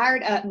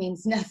fired up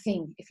means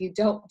nothing if you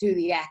don't do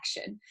the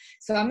action.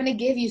 So I'm going to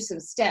give you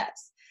some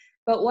steps.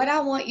 But what I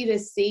want you to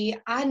see,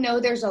 I know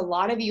there's a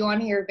lot of you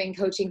on here who have been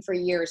coaching for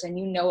years, and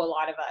you know a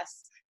lot of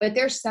us. But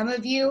there's some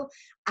of you,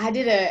 I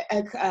did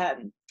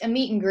a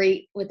meet and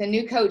greet with a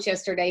new coach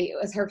yesterday. It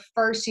was her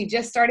first, she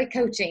just started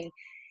coaching.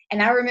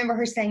 And I remember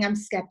her saying, I'm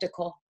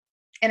skeptical.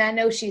 And I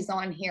know she's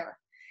on here.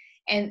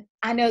 And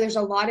I know there's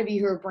a lot of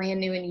you who are brand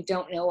new and you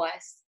don't know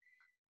us.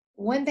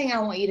 One thing I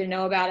want you to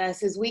know about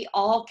us is we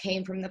all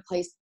came from the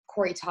place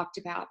Corey talked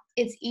about.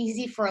 It's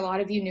easy for a lot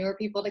of you newer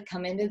people to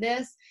come into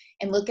this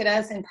and look at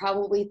us and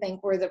probably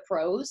think we're the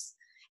pros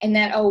and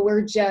that, oh,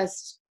 we're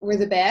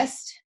the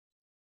best.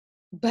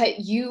 But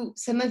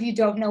some of you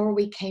don't know where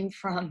we came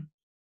from.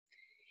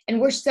 And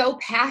we're so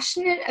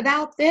passionate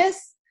about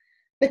this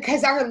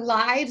because our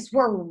lives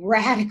were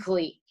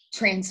radically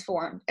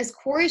transformed. As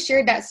Corey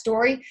shared that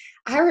story,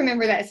 I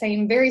remember that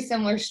same very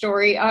similar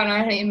story on our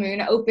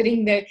honeymoon,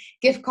 opening the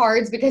gift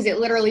cards, because it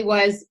literally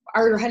was,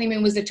 our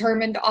honeymoon was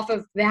determined off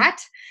of that.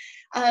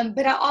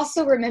 But I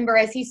also remember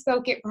as he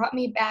spoke, it brought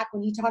me back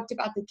when he talked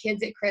about the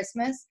kids at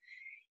Christmas.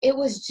 It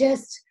was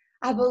just,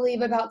 I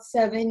believe about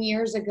 7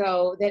 years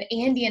ago that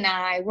Andy and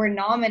I were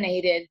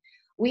nominated.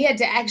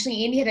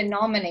 Andy had to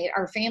nominate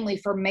our family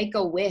for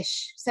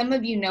Make-A-Wish. Some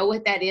of you know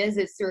what that is.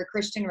 It's through a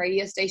Christian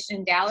radio station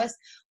in Dallas.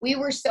 We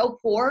were so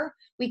poor,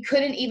 we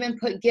couldn't even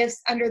put gifts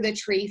under the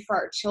tree for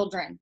our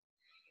children.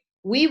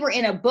 We were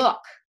in a book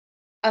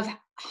of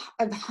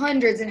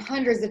hundreds and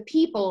hundreds of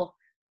people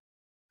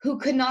who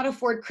could not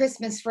afford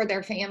Christmas for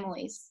their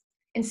families.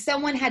 And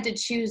someone had to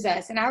choose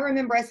us. And I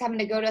remember us having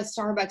to go to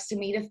Starbucks to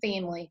meet a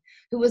family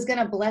who was going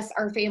to bless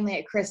our family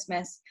at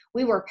Christmas.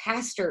 We were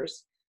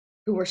pastors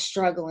who were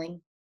struggling.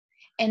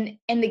 And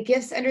the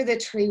gifts under the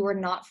tree were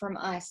not from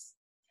us,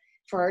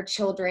 for our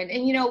children.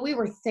 And, we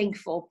were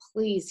thankful.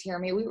 Please hear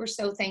me. We were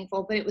so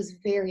thankful, but it was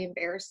very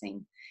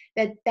embarrassing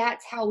that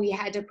that's how we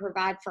had to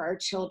provide for our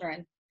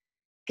children.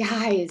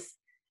 Guys,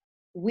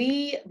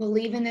 we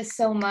believe in this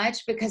so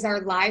much because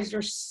our lives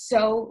are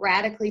so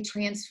radically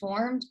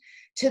transformed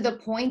to the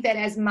point that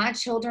as my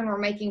children were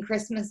making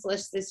Christmas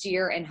lists this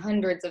year and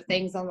hundreds of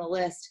things on the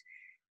list,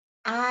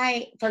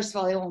 first of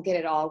all, they won't get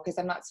it all because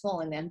I'm not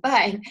spoiling them,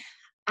 but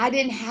I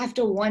didn't have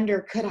to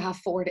wonder, could I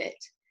afford it?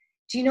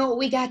 Do you know what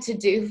we got to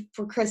do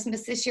for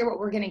Christmas this year, what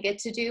we're going to get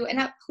to do?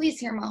 And please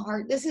hear my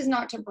heart. This is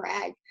not to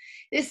brag.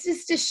 This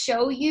is to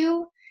show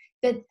you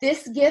that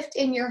this gift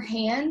in your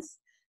hands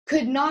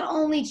could not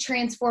only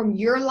transform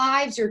your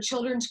lives, your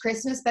children's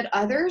Christmas, but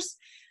others.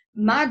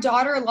 My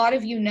daughter, a lot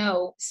of you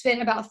know,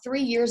 spent about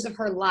 3 years of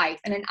her life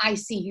in an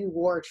ICU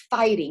ward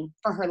fighting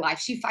for her life.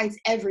 She fights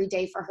every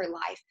day for her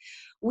life.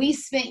 We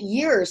spent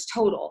years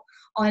total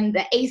on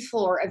the 8th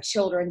floor of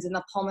children's in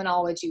the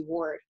pulmonology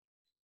ward,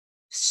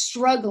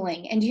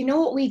 struggling. And you know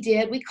what we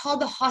did? We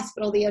called the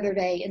hospital the other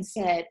day and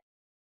said,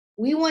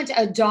 we want to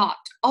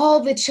adopt all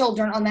the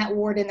children on that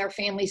ward and their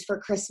families for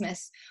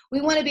Christmas.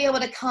 We want to be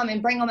able to come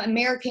and bring them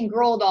American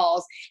Girl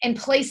dolls and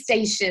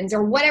PlayStations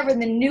or whatever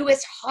the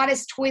newest,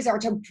 hottest toys are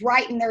to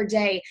brighten their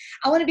day.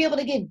 I want to be able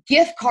to give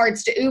gift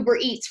cards to Uber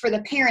Eats for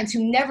the parents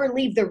who never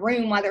leave the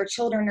room while their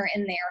children are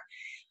in there.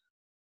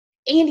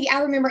 Andy,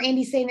 I remember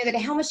Andy saying the other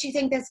day, how much do you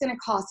think that's going to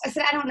cost? I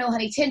said, I don't know,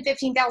 honey, $10,000,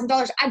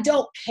 $15,000. I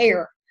don't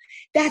care.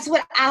 That's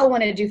what I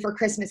want to do for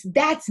Christmas.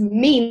 That's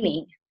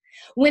meaning.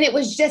 When it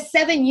was just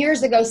 7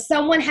 years ago,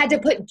 someone had to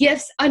put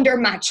gifts under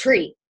my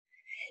tree.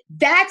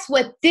 That's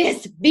what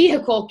this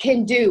vehicle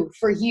can do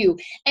for you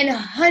and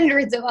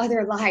hundreds of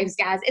other lives,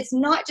 guys. It's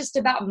not just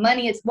about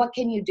money. It's what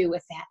can you do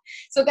with that?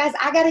 So, guys,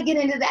 I got to get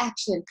into the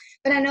action.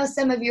 But I know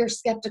some of you are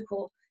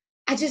skeptical.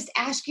 I just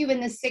ask you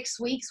in the 6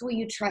 weeks, will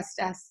you trust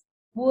us?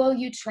 Will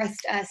you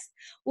trust us?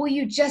 Will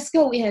you just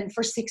go in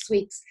for 6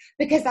 weeks?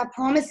 Because I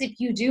promise if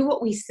you do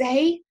what we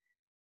say,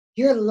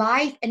 your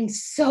life and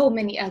so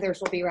many others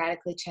will be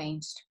radically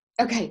changed.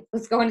 Okay,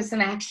 let's go into some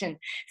action.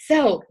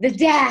 So the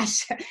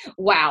dash,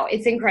 wow,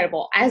 it's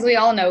incredible. As we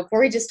all know,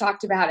 Corey just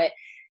talked about it.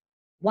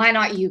 Why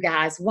not you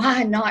guys?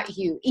 Why not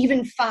you?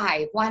 Even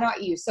 5, why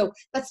not you? So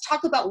let's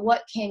talk about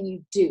what can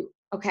you do,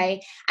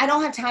 okay? I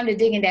don't have time to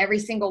dig into every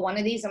single one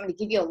of these. I'm going to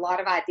give you a lot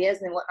of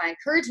ideas. And what my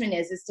encouragement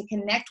is to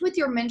connect with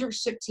your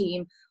mentorship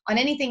team on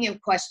anything you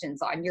have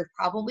questions on. You're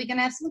probably going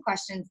to have some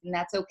questions, and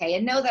that's okay.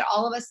 And know that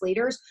all of us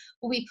leaders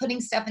will be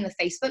putting stuff in the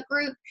Facebook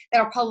group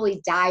that'll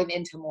probably dive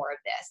into more of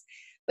this.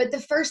 But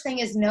the first thing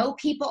is know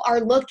people are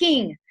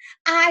looking.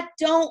 I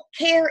don't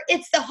care.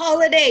 It's the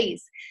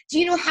holidays. Do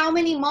you know how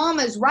many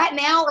mamas right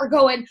now are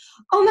going,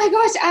 oh my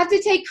gosh, I have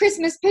to take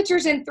Christmas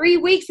pictures in 3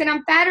 weeks and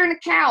I'm fatter than a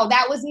cow.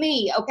 That was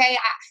me, okay?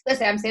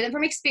 Listen, I'm saying that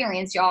from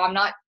experience, y'all. I'm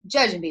not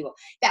judging people.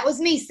 That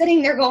was me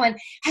sitting there going,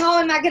 how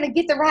am I going to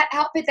get the right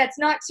outfit that's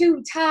not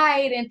too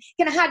tight and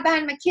can I hide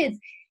behind my kids?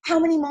 How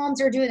many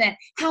moms are doing that?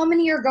 How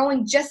many are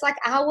going just like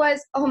I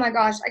was? Oh my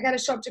gosh, I got to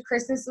show up to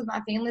Christmas with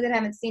my family that I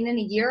haven't seen in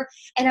a year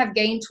and I've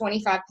gained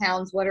 25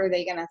 pounds. What are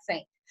they going to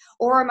think?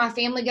 Or are my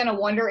family going to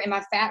wonder, am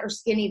I fat or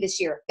skinny this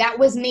year? That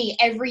was me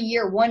every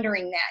year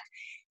wondering that.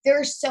 There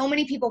are so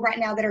many people right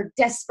now that are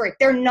desperate.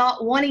 They're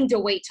not wanting to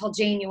wait till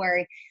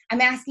January.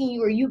 I'm asking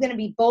you, are you going to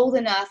be bold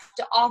enough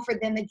to offer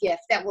them a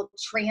gift that will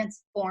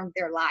transform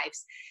their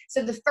lives?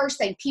 So the first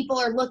thing, people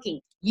are looking.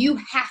 You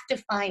have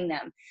to find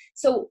them.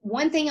 So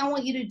one thing I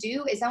want you to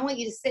do is I want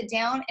you to sit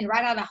down and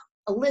write out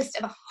a list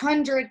of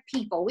 100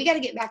 people. We got to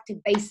get back to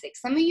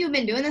basics. Some of you have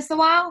been doing this a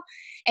while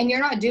and you're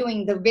not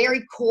doing the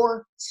very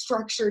core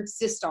structured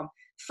system.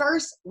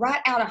 First,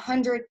 write out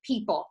 100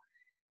 people.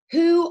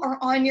 Who are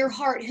on your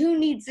heart? Who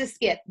needs this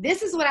gift?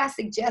 This is what I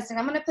suggest, and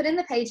I'm going to put in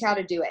the page how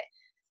to do it.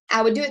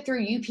 I would do it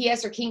through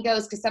UPS or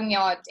Kinko's because some of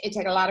y'all, it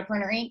take a lot of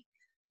printer ink.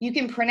 You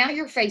can print out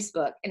your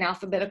Facebook in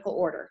alphabetical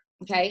order.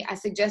 Okay. I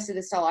suggested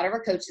this to a lot of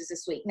our coaches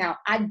this week. Now,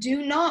 I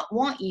do not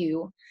want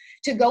you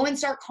to go and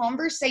start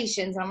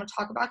conversations, and I'm going to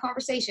talk about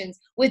conversations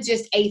with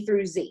just A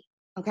through Z.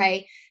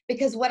 Okay.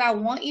 Because what I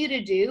want you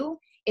to do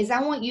is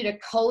I want you to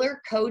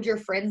color code your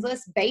friends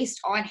list based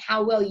on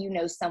how well you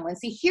know someone.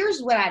 See,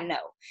 here's what I know.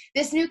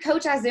 This new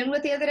coach I Zoomed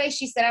with the other day,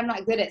 she said, I'm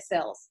not good at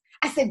sales.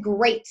 I said,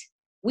 great.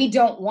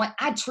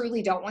 I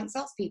truly don't want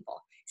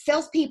salespeople.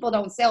 Salespeople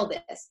don't sell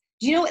this.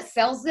 Do you know what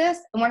sells this?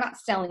 And we're not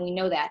selling, we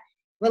know that.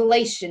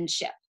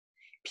 Relationship.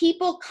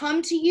 People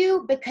come to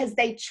you because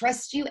they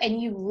trust you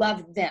and you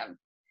love them.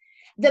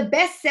 The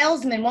best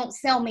salesman won't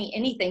sell me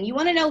anything. You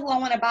want to know who I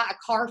want to buy a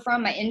car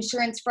from, my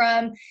insurance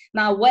from,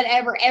 my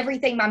whatever,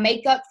 everything, my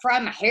makeup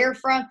from, my hair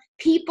from?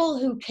 People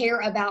who care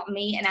about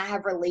me and I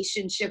have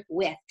relationship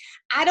with.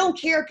 I don't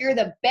care if you're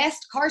the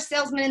best car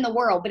salesman in the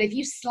world, but if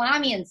you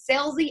slimy and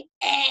salesy,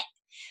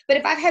 But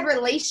if I've had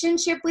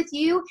relationship with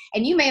you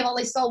and you may have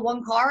only sold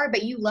one car,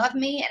 but you love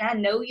me and I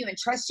know you and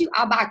trust you,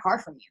 I'll buy a car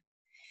from you.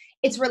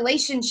 It's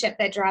relationship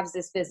that drives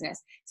this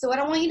business. So what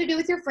I want you to do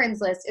with your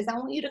friends list is I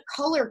want you to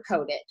color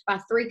code it by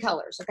 3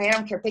 colors. Okay. I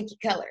don't care. Pick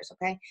your colors.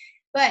 Okay.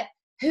 But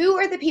who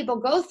are the people,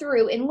 go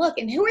through and look,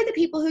 and who are the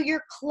people who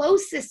you're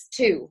closest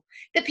to?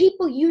 The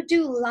people you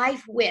do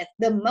life with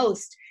the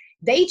most.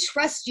 They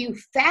trust you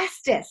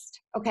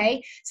fastest.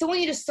 Okay. So I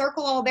want you to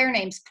circle all their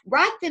names,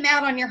 write them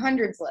out on your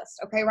hundreds list.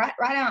 Okay. Write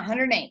out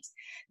 100 names.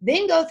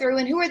 Then go through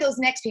and who are those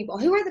next people?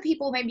 Who are the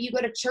people maybe you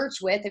go to church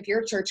with if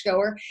you're a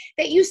churchgoer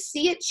that you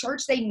see at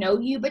church, they know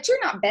you, but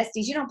you're not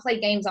besties. You don't play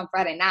games on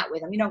Friday night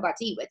with them. You don't go out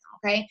to eat with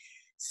them, okay?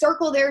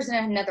 Circle theirs in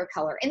another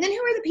color. And then who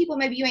are the people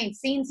maybe you ain't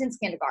seen since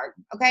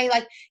kindergarten, okay?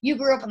 Like you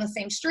grew up on the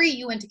same street,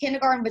 you went to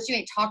kindergarten, but you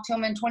ain't talked to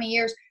them in 20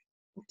 years.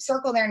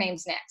 Circle their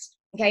names next,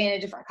 okay, in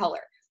a different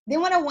color. Then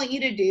what I want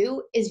you to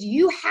do is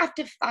you have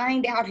to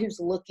find out who's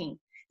looking.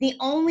 The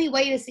only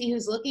way to see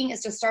who's looking is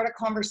to start a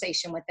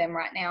conversation with them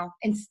right now.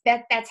 And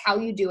that's how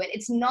you do it.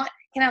 It's not,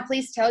 can I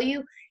please tell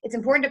you, it's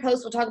important to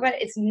post. We'll talk about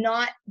it. It's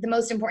not the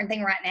most important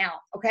thing right now.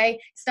 Okay.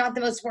 It's not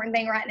the most important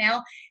thing right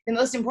now. The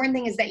most important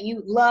thing is that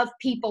you love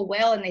people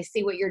well and they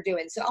see what you're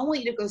doing. So I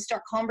want you to go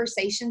start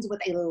conversations with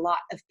a lot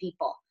of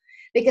people,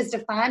 because to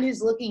find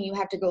who's looking, you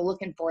have to go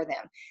looking for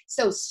them.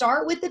 So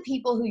start with the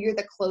people who you're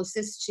the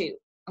closest to.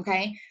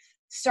 Okay.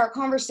 Start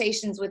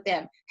conversations with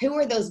them. Who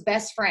are those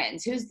best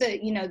friends? Who's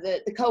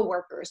the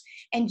coworkers?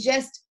 And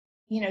just,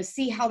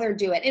 see how they're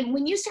doing. And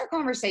when you start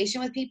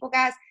conversation with people,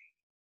 guys,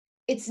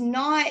 it's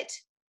not,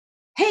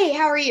 hey,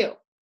 how are you?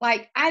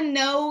 Like, I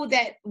know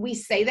that we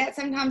say that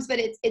sometimes, but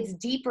it's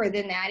deeper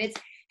than that. It's,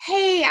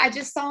 hey, I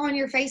just saw on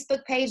your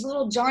Facebook page,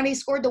 little Johnny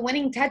scored the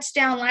winning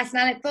touchdown last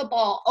night at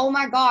football. Oh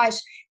my gosh,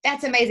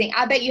 that's amazing.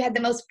 I bet you had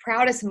the most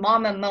proudest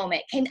mama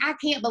moment. I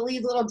can't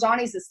believe little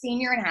Johnny's a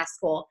senior in high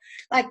school.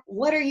 Like,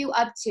 what are you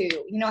up to?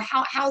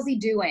 How's he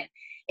doing?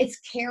 It's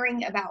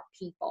caring about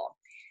people.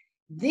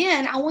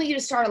 Then I want you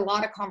to start a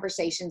lot of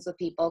conversations with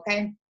people,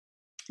 okay?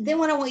 Then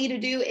what I want you to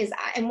do is,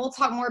 and we'll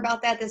talk more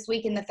about that this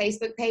week in the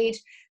Facebook page,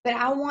 but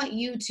I want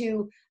you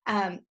to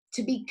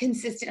be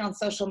consistent on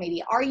social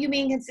media. Are you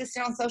being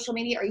consistent on social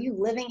media? Are you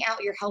living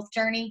out your health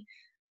journey?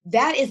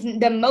 That is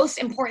the most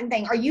important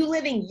thing. Are you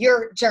living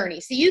your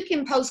journey? So you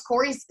can post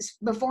Corey's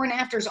before and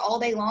afters all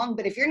day long,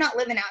 but if you're not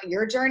living out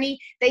your journey,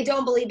 they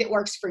don't believe it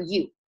works for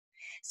you.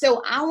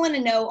 So I want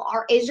to know,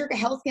 is your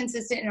health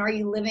consistent and are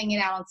you living it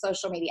out on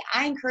social media?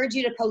 I encourage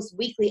you to post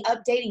weekly,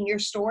 updating your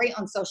story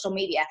on social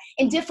media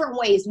in different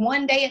ways.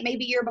 One day it may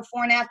be your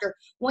before and after.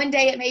 One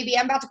day it may be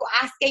I'm about to go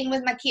ice skating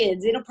with my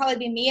kids. It'll probably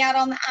be me out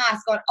on the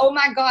ice going, oh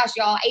my gosh,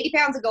 y'all, 80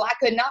 pounds ago, I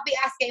could not be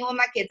ice skating with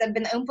my kids. I've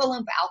been the Oompa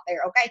Loompa out there,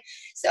 okay?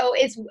 So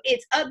it's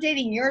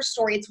updating your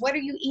story. It's what are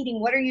you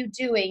eating? What are you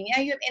doing?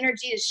 You have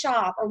energy to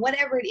shop or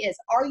whatever it is.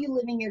 Are you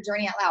living your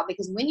journey out loud?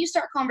 Because when you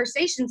start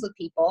conversations with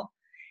people,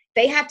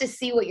 they have to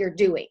see what you're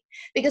doing.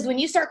 Because when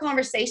you start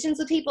conversations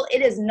with people,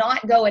 it is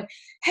not going,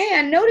 hey,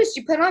 I noticed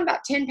you put on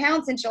about 10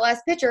 pounds since your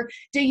last picture.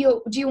 Do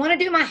you want to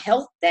do my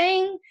health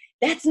thing?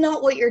 That's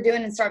not what you're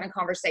doing in starting a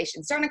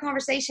conversation. Starting a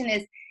conversation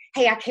is,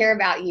 hey, I care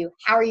about you.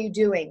 How are you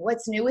doing?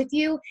 What's new with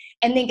you?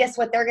 And then guess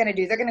what they're going to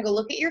do? They're going to go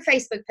look at your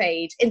Facebook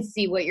page and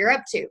see what you're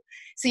up to.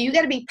 So you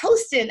got to be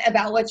posting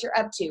about what you're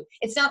up to.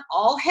 It's not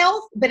all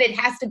health, but it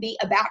has to be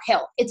about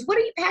health. It's what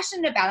are you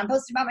passionate about? I'm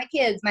posting about my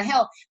kids, my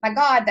health, my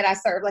God that I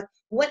serve. Like,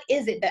 what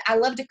is it that I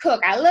love to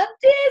cook? I love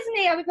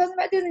Disney. I'll be posting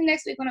about Disney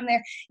next week when I'm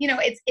there.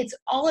 It's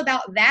all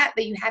about that,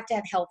 but you have to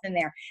have health in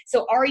there.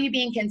 So are you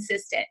being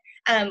consistent?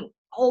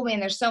 Oh man,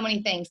 there's so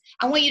many things.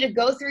 I want you to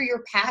go through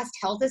your past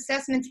health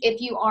assessments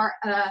if you are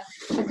a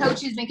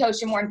coach who's been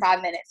coaching more than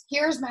 5 minutes.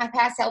 Here's my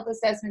past health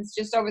assessments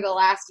just over the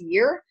last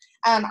year.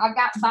 I've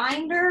got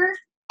binder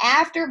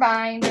after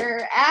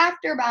binder,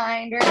 after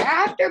binder,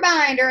 after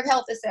binder of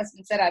health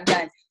assessments that I've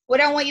done. What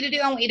I want you to do,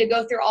 I want you to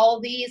go through all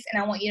of these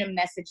and I want you to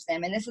message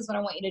them. And this is what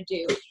I want you to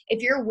do.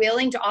 If you're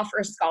willing to offer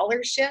a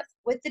scholarship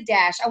with the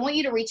Dash, I want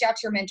you to reach out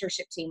to your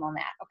mentorship team on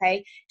that,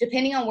 okay?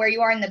 Depending on where you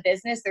are in the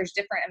business, there's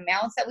different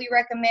amounts that we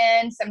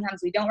recommend. Sometimes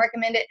we don't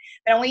recommend it,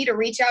 but I want you to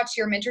reach out to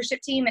your mentorship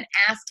team and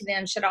ask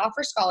them, should I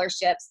offer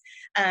scholarships?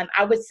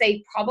 I would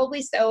say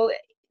probably so,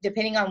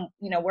 depending on,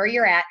 where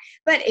you're at.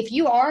 But if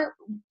you are,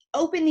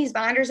 open these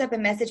binders up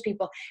and message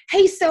people.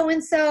 Hey,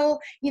 so-and-so,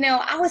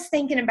 I was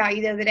thinking about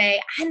you the other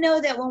day. I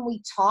know that when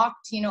we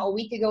talked, a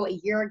week ago, a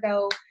year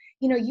ago,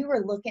 you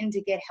were looking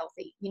to get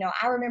healthy.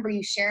 I remember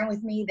you sharing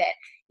with me that,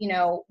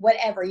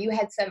 whatever, you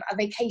had a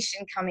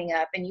vacation coming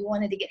up and you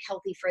wanted to get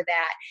healthy for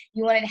that.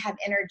 You wanted to have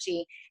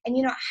energy. And,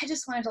 I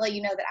just wanted to let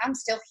you know that I'm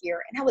still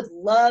here and I would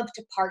love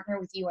to partner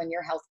with you on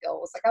your health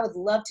goals. Like I would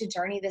love to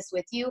journey this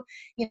with you.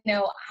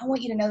 I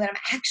want you to know that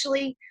I'm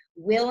actually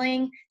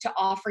willing to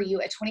offer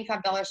you a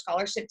 $25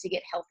 scholarship to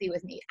get healthy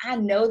with me. I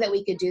know that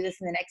we could do this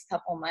in the next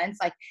couple months.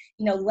 Like,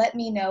 let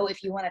me know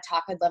if you want to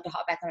talk. I'd love to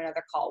hop back on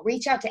another call.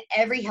 Reach out to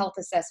every health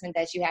assessment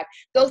that you have.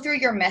 Go through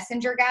your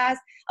messenger, guys.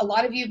 A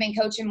lot of you have been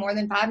coaching more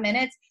than 5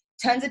 minutes.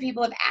 Tons of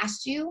people have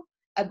asked you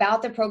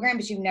about the program,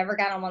 but you've never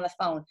got them on the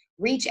phone.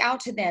 Reach out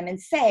to them and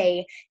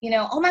say,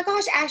 oh my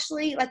gosh,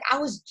 Ashley, like I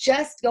was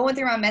just going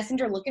through my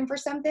messenger looking for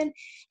something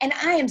and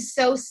I am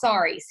so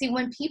sorry. See,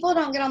 when people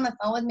don't get on the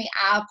phone with me,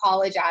 I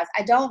apologize.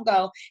 I don't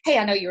go, hey,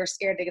 I know you were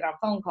scared to get on a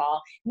phone call.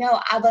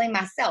 No, I blame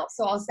myself.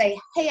 So I'll say,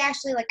 hey,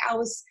 Ashley, like I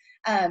was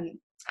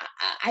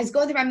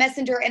going through my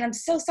messenger and I'm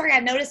so sorry. I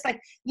noticed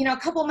a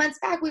couple months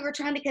back we were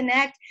trying to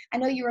connect. I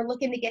know you were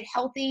looking to get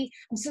healthy.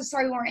 I'm so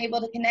sorry we weren't able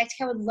to connect.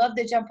 I would love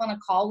to jump on a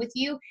call with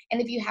you.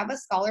 And if you have a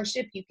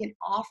scholarship, you can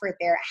offer it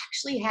there. I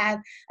actually have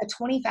a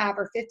 $25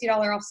 or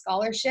 $50 off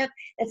scholarship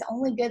that's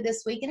only good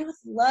this week. And I would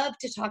love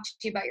to talk to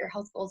you about your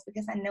health goals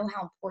because I know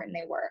how important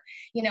they were.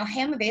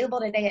 Hey, I'm available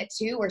today at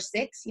 2 or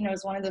 6,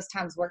 is one of those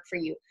times work for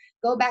you.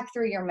 Go back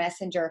through your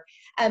messenger.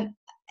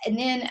 And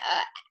then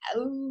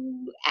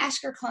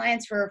ask your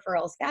clients for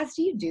referrals. Guys,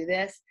 do you do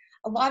this?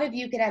 A lot of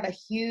you could have a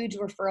huge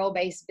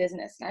referral-based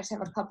business. And I just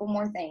have a couple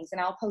more things,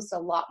 and I'll post a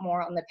lot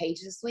more on the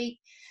page this week.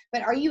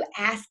 But are you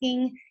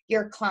asking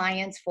your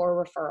clients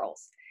for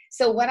referrals?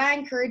 So what I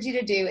encourage you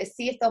to do is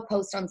see if they'll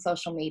post on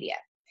social media.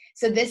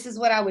 So this is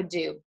what I would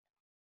do.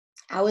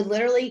 I would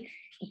literally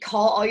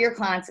call all your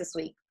clients this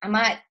week. I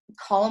might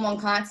call them on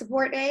client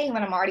support day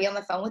when I'm already on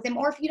the phone with them.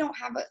 Or if you don't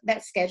have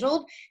that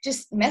scheduled,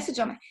 just message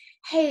them.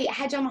 Hey, I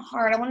had you on my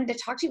heart. I wanted to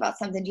talk to you about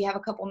something. Do you have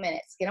a couple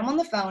minutes? Get them on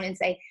the phone and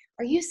say,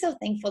 are you so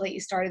thankful that you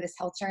started this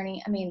health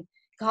journey? I mean,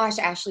 gosh,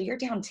 Ashley, you're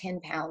down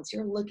 10 pounds.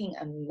 You're looking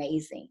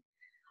amazing.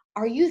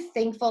 Are you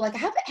thankful? Like,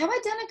 have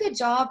I done a good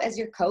job as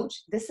your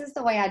coach? This is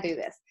the way I do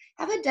this.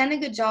 Have I done a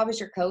good job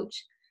as your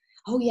coach?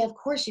 Oh yeah, of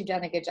course you've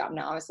done a good job.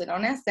 No, obviously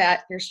don't ask that.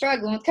 If you're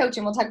struggling with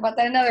coaching, we'll talk about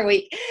that another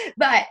week.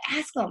 But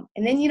ask them.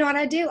 And then you know what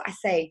I do? I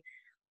say,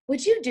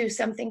 would you do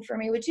something for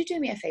me? Would you do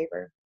me a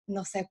favor? And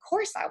they'll say, of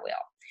course I will.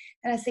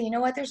 And I say, you know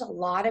what? There's a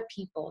lot of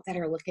people that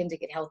are looking to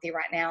get healthy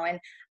right now. And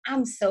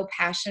I'm so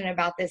passionate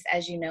about this,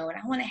 as you know, and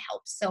I want to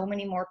help so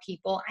many more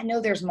people. I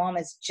know there's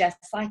mamas just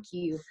like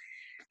you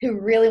who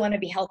really want to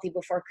be healthy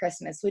before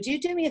Christmas. Would you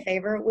do me a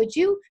favor? Would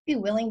you be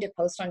willing to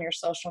post on your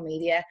social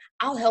media?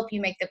 I'll help you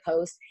make the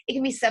post. It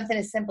can be something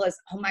as simple as,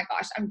 oh my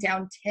gosh, I'm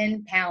down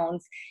 10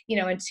 pounds,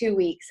 in 2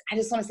 weeks. I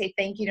just want to say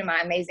thank you to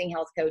my amazing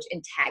health coach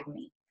and tag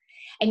me.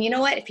 And you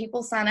know what? If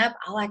people sign up,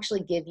 I'll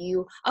give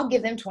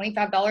them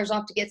 $25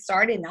 off to get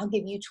started, and I'll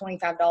give you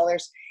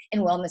 $25 in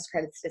wellness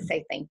credits to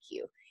say thank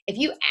you. If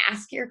you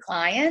ask your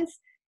clients,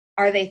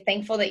 are they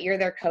thankful that you're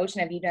their coach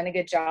and have you done a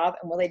good job?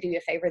 And will they do you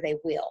a favor? They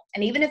will.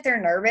 And even if they're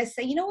nervous,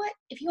 say, you know what?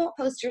 If you won't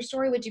post your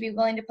story, would you be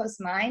willing to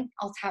post mine?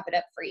 I'll tap it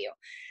up for you.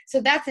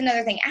 So that's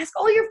another thing. Ask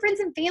all your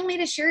friends and family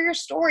to share your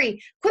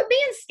story. Quit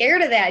being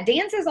scared of that.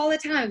 Dan says all the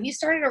time, if you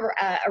started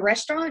a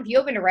restaurant, if you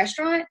opened a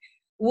restaurant,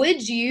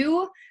 would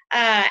you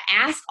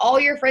ask all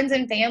your friends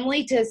and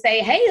family to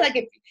say, hey, like,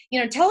 if,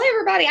 tell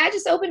everybody I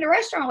just opened a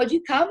restaurant. Would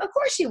you come? Of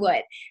course you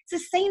would. It's the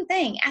same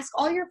thing. Ask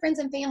all your friends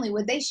and family,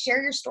 would they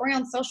share your story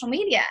on social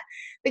media?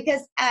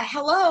 Because,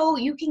 hello,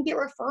 you can get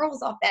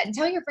referrals off that. And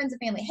tell your friends and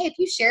family, hey, if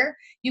you share,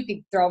 you could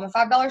throw them a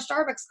 $5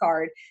 Starbucks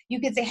card. You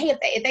could say, hey,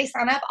 if they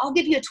sign up, I'll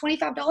give you a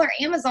 $25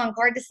 Amazon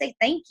card to say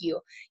thank you.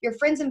 Your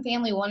friends and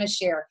family want to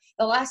share.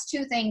 The last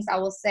two things I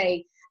will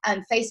say,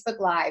 Facebook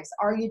Lives.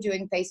 Are you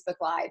doing Facebook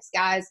Lives?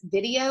 Guys,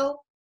 video,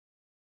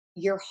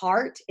 your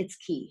heart, it's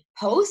key.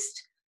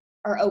 Post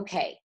are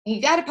okay. You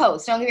got to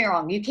post. Don't get me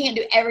wrong. You can't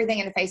do everything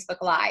in a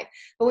Facebook Live.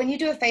 But when you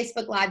do a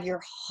Facebook Live,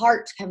 your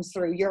heart comes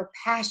through, your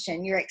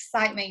passion, your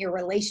excitement, your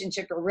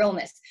relationship, your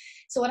realness.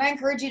 So what I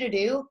encourage you to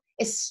do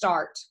is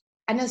start.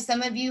 I know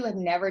some of you have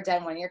never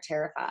done one. You're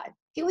terrified.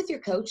 Get with your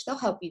coach. They'll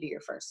help you do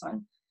your first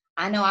one.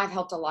 I know I've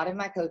helped a lot of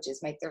my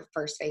coaches make their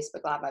first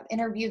Facebook Live. I've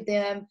interviewed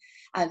them.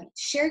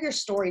 Share your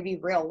story. Be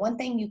real. One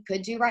thing you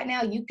could do right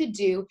now, you could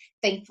do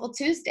Thankful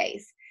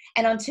Tuesdays.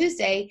 And on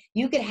Tuesday,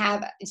 you could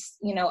have,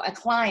 a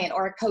client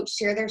or a coach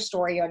share their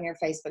story on your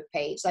Facebook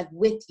page, like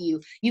with you.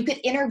 You could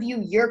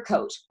interview your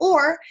coach.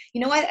 Or,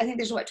 you know what? I think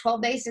there's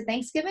 12 days to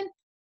Thanksgiving?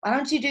 Why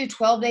don't you do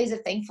 12 days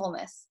of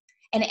thankfulness?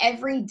 And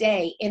every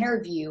day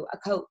interview a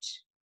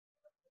coach.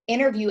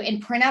 Interview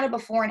and print out a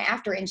before and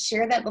after and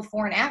share that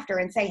before and after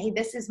and say, hey,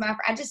 this is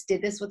I just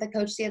did this with a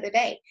coach the other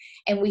day.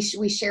 And we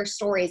share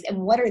stories and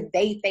what are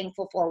they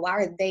thankful for? Why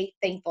are they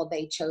thankful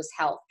they chose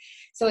health?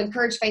 So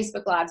encourage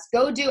Facebook Lives.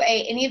 Go do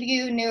any of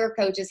you newer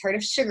coaches heard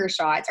of sugar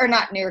shots, or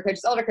not newer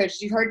coaches, older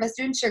coaches, you've heard of us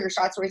doing sugar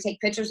shots where we take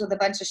pictures with a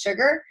bunch of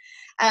sugar.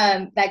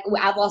 Like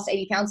I've lost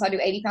 80 pounds, so I do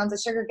 80 pounds of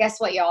sugar. Guess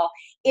what, y'all?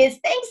 It's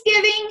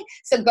Thanksgiving.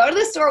 So go to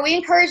the store. We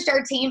encouraged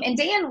our team. And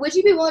Dan, would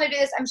you be willing to do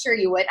this? I'm sure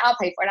you would. I'll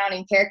pay for it. I don't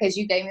even care because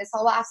you gave me this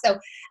whole life. So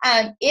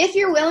if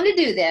you're willing to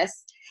do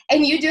this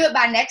and you do it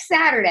by next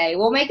Saturday,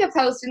 we'll make a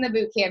post in the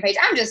boot camp page.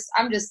 I'm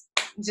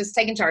just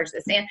taking charge of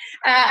this, Dan.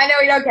 I know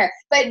you don't care,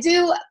 but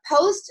do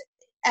post.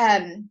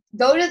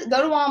 Go to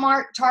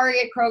Walmart,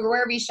 Target, Kroger,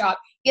 wherever you shop.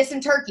 Get some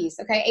turkeys,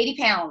 okay, 80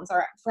 pounds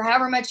or for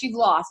however much you've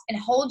lost, and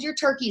hold your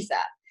turkeys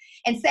up.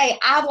 And say,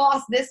 I've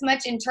lost this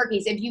much in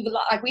turkeys. If you've,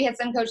 like we had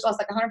some coach lost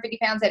like 150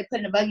 pounds, they had to put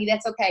in a buggy,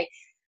 that's okay.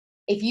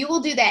 If you will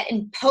do that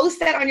and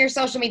post that on your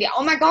social media,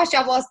 oh my gosh,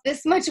 I've lost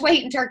this much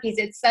weight in turkeys.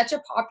 It's such a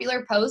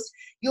popular post.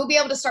 You'll be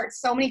able to start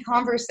so many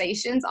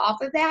conversations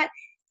off of that.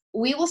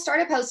 We will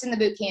start a post in the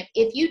boot camp.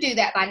 If you do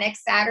that by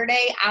next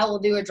Saturday, I will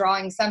do a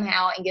drawing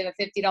somehow and give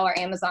a $50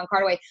 Amazon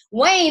card away.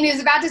 Wayne, who's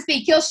about to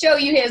speak, he'll show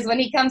you his when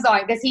he comes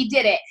on because he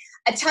did it.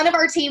 A ton of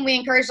our team, we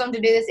encourage them to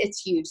do this.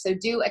 It's huge. So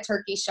do a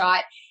turkey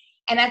shot.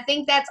 And I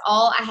think that's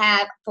all I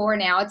have for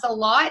now. It's a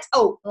lot.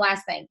 Oh,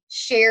 last thing,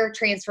 share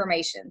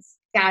transformations.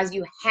 Guys,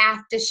 you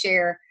have to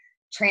share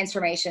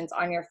transformations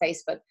on your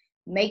Facebook.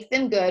 Make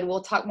them good.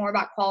 We'll talk more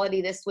about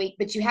quality this week,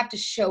 but you have to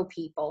show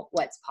people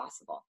what's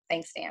possible.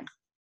 Thanks, Dan.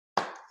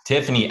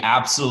 Tiffany,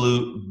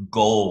 absolute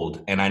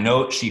gold. And I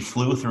know she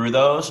flew through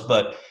those,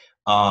 but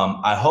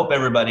I hope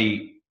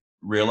everybody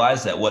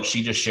realized that what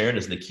she just shared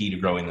is the key to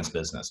growing this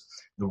business.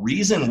 The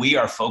reason we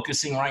are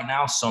focusing right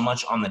now so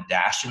much on the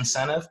Dash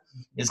incentive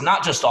is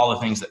not just all the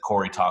things that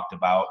Corey talked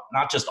about,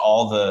 not just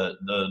all the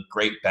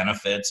great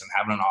benefits and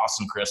having an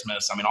awesome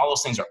Christmas. I mean, all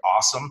those things are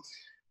awesome.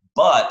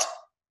 But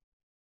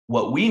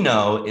what we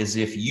know is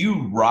if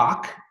you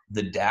rock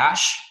the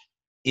Dash,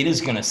 it is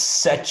going to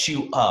set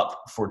you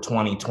up for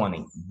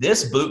 2020.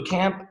 This boot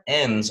camp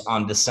ends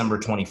on December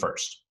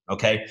 21st.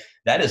 Okay,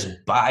 that is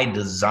by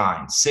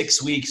design.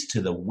 6 weeks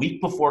to the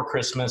week before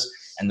Christmas,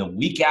 and the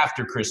week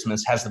after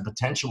Christmas has the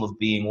potential of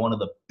being one of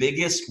the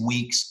biggest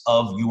weeks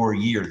of your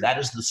year. That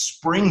is the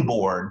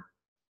springboard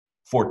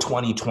for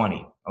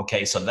 2020.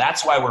 Okay, so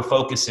that's why we're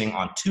focusing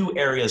on two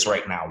areas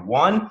right now.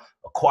 One,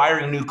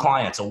 acquiring new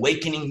clients,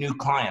 awakening new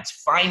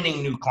clients,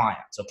 finding new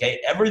clients.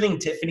 Okay, everything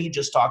Tiffany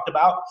just talked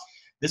about.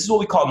 This is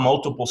what we call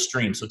multiple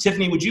streams. So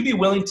Tiffany, would you be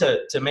willing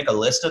to make a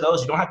list of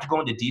those? You don't have to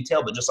go into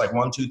detail, but just like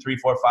 1, 2, 3,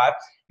 4, 5.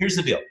 Here's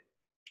the deal.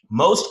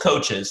 Most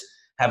coaches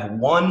have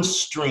one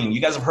stream.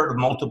 You guys have heard of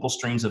multiple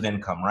streams of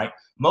income, right?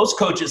 Most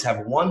coaches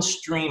have one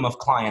stream of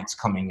clients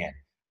coming in.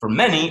 For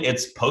many,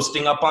 it's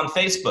posting up on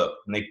Facebook.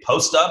 And they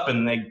post up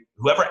and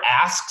whoever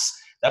asks,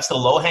 that's the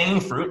low-hanging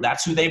fruit.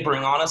 That's who they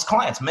bring on as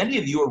clients. Many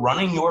of you are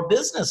running your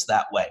business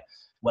that way.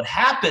 What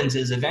happens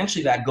is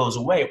eventually that goes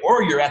away,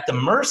 or you're at the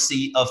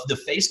mercy of the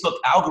Facebook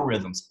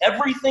algorithms.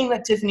 Everything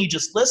that Tiffany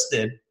just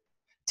listed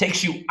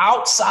takes you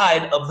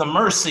outside of the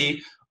mercy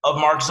of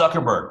Mark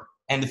Zuckerberg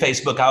and the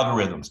Facebook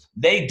algorithms.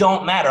 They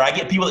don't matter. I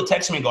get people that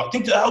text me and go, I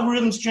think the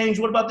algorithms changed.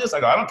 What about this?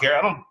 I go, I don't care.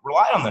 I don't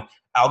rely on the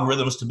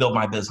algorithms to build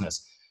my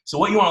business. So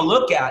what you want to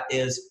look at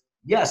is,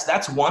 yes,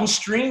 that's one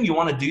stream. You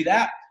want to do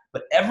that.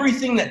 But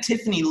everything that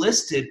Tiffany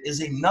listed is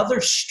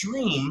another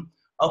stream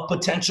of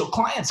potential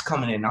clients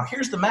coming in. Now,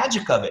 here's the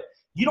magic of it.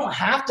 You don't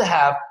have to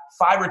have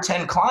 5 or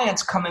 10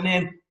 clients coming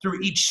in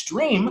through each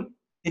stream.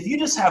 If you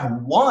just have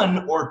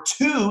 1 or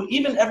 2,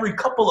 even every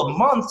couple of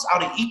months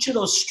out of each of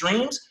those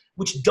streams,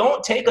 which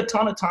don't take a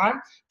ton of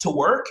time to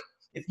work,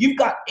 if you've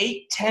got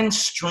 8, 10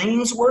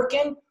 streams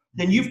working,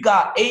 then you've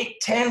got 8,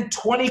 10,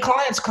 20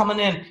 clients coming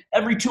in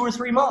every 2 or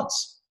 3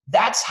 months.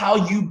 That's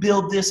how you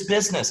build this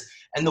business.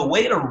 And the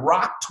way to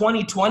rock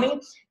 2020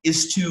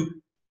 is to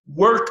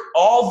work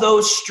all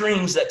those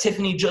streams that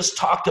Tiffany just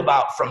talked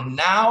about from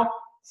now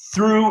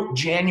through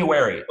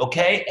January,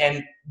 okay?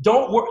 And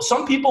don't worry,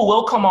 some people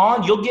will come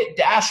on, you'll get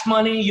Dash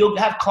money, you'll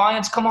have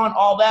clients come on,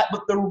 all that,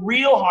 but the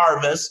real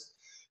harvest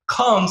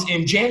comes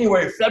in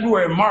January,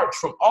 February, March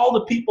from all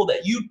the people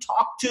that you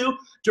talked to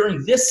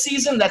during this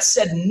season that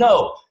said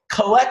no.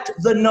 Collect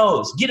the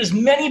no's. Get as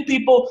many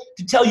people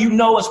to tell you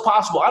no as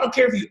possible. I don't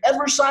care if you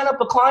ever sign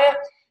up a client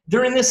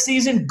during this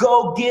season,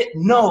 go get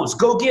no's.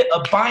 Go get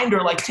a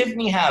binder like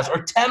Tiffany has,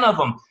 or 10 of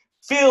them,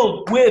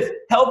 filled with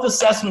health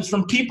assessments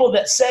from people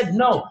that said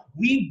no.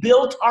 We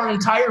built our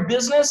entire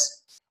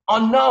business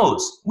on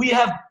no's. We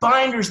have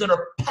binders that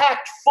are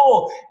packed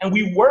full, and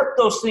we work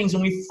those things,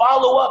 and we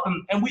follow up.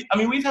 And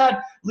we've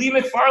had Lee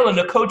McFarland,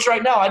 a coach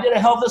right now, I did a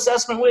health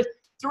assessment with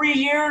 3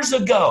 years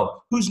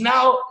ago, who's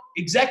now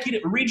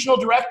regional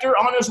director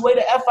on his way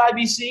to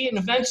FIBC and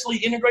eventually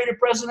integrated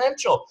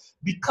presidential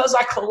because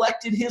I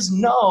collected his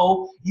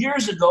no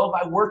years ago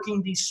by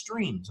working these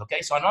streams.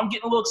 Okay, so I know I'm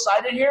getting a little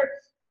excited here,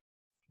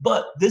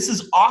 but this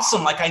is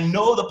awesome. Like, I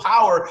know the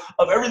power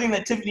of everything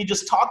that Tiffany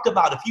just talked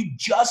about. If you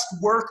just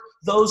work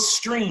those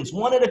streams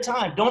one at a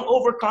time, don't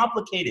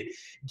overcomplicate it.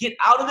 Get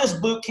out of this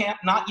boot camp,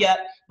 not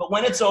yet, but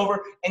when it's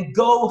over, and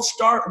go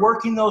start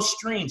working those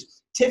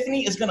streams.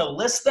 Tiffany is going to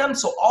list them,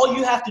 so all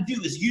you have to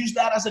do is use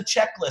that as a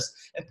checklist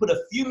and put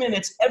a few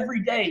minutes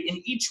every day in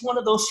each one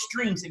of those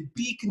streams and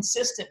be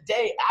consistent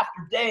day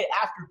after day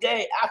after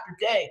day after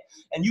day,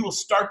 and you will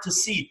start to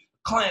see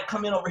client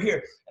come in over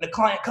here and a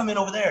client come in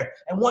over there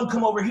and one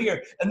come over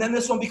here, and then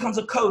this one becomes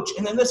a coach,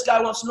 and then this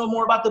guy wants to know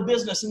more about the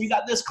business, and you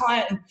got this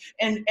client,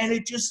 and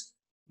it just,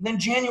 then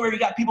January you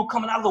got people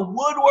coming out of the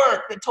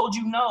woodwork that told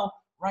you no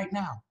right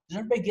now. Does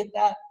everybody get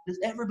that? Does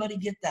everybody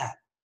get that?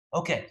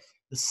 Okay,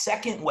 the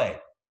second way,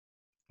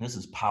 this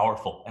is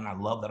powerful, and I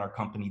love that our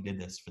company did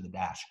this for the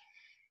Dash.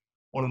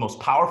 One of the most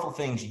powerful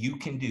things you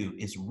can do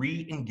is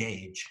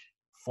re-engage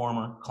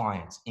former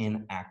clients,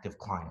 inactive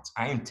clients.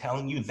 I am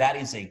telling you, that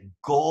is a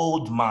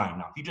gold mine.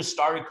 Now, if you just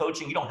started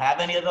coaching, you don't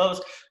have any of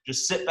those,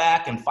 just sit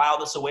back and file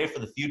this away for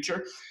the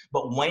future.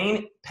 But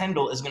Wayne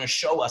Pendle is going to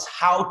show us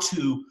how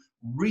to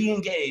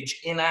re-engage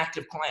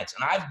inactive clients.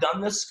 And I've done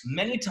this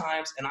many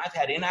times, and I've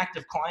had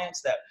inactive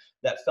clients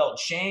that felt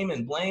shame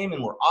and blame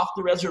and were off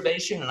the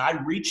reservation, and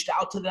I reached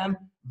out to them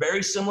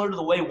very similar to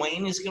the way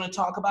Wayne is going to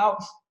talk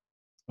about,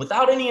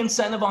 without any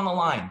incentive on the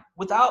line,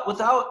 without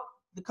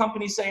the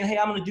company saying, hey,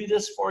 I'm going to do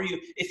this for you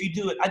if you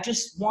do it. I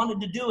just wanted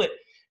to do it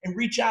and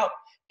reach out.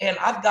 And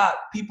I've got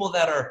people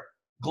that are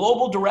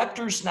global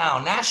directors now,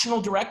 national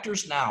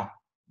directors now,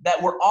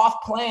 that were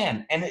off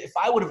plan. And if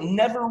I would have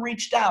never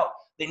reached out,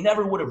 they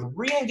never would have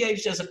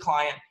re-engaged as a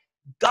client,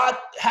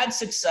 had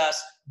success,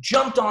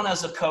 jumped on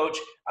as a coach.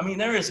 I mean,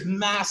 there is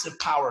massive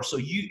power. So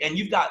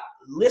you've got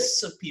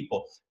lists of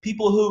people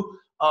who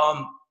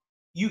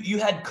you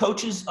had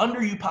coaches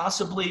under you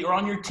possibly or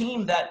on your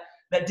team that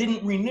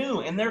didn't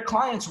renew, and their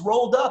clients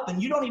rolled up,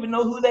 and you don't even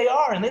know who they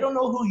are, and they don't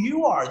know who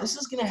you are. This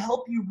is going to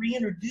help you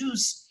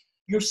reintroduce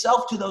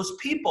yourself to those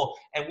people.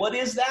 And what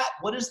is that?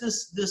 What is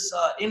this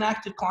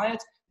inactive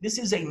client? This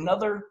is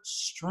another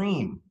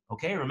stream.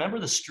 Okay, remember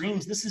the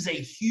streams. This is a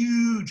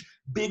huge,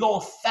 big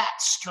old fat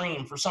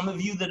stream for some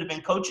of you that have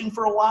been coaching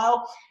for a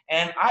while.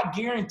 And I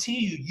guarantee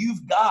you,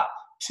 you've got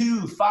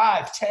 2,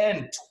 5,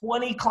 10,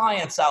 20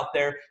 clients out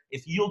there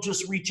if you'll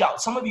just reach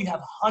out. Some of you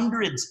have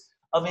hundreds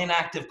of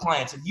inactive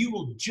clients. If you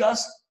will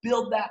just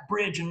build that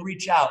bridge and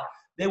reach out,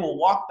 they will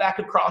walk back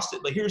across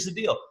it. But here's the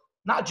deal,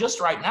 not just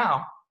right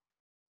now,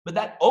 but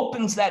that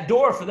opens that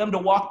door for them to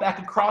walk back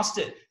across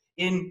it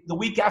in the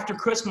week after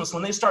Christmas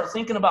when they start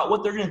thinking about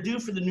what they're going to do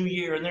for the new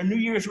year and their New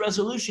Year's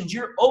resolutions.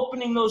 You're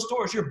opening those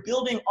doors. You're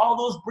building all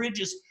those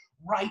bridges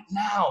right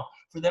now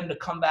for them to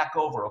come back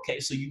over, okay?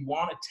 So you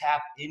want to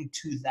tap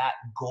into that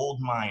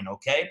gold mine,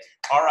 okay?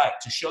 All right,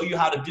 to show you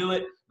how to do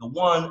it, the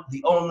one,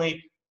 the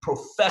only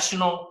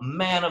professional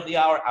man of the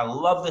hour. I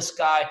love this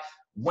guy,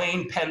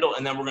 Wayne Pendle,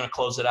 and then we're going to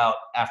close it out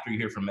after you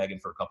hear from Megan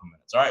for a couple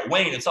minutes. All right,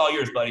 Wayne, it's all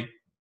yours, buddy.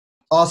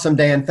 Awesome,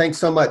 Dan. Thanks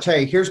so much.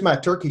 Hey, here's my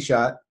turkey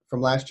shot from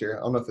last year.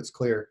 I don't know if it's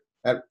clear.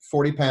 At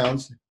 40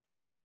 pounds.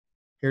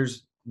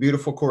 Here's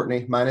beautiful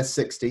Courtney, minus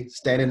 60,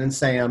 standing in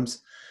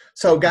Sam's.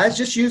 So, guys,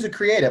 just use a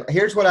creative.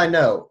 Here's what I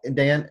know,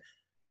 Dan.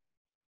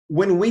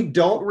 When we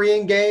don't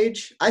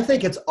re-engage, I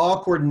think it's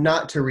awkward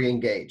not to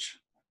re-engage,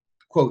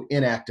 quote,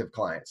 inactive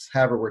clients,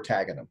 however we're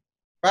tagging them,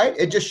 right?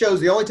 It just shows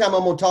the only time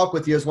I'm going to talk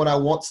with you is when I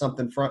want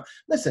something from.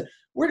 Listen,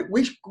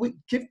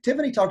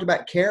 Tiffany talked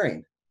about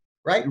caring,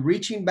 right?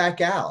 Reaching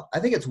back out. I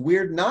think it's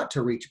weird not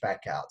to reach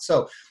back out.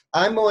 So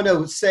I'm going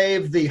to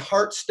save the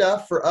heart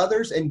stuff for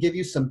others and give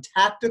you some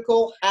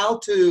tactical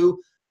how-to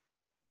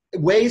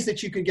ways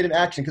that you can get in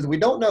action, because we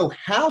don't know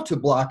how to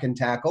block and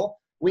tackle.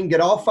 We can get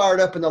all fired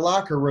up in the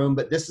locker room,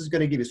 but this is going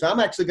to give you. So I'm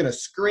actually going to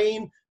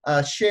screen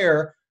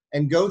share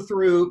and go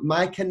through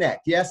my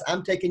Connect. Yes,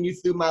 I'm taking you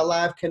through my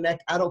live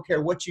Connect. I don't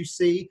care what you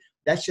see.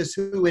 That's just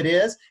who it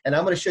is. And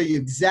I'm going to show you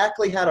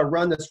exactly how to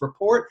run this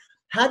report,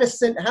 how to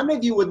send. How many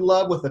of you would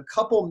love with a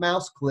couple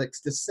mouse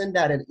clicks to send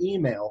out an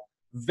email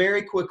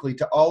very quickly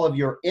to all of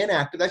your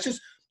inactive? That's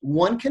just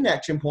one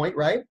connection point,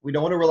 right? We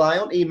don't want to rely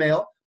on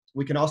email.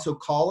 We can also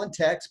call and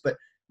text, but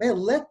man,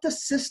 let the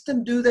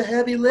system do the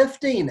heavy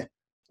lifting.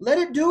 Let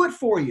it do it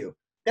for you.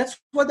 That's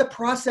why the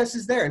process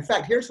is there. In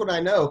fact, here's what I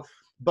know.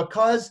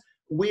 Because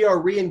we are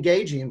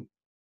re-engaging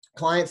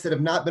clients that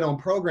have not been on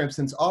program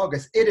since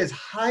August, it is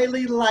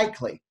highly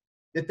likely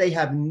that they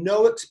have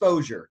no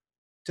exposure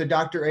to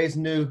Dr. A's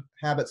new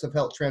Habits of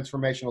Health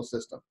transformational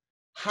system.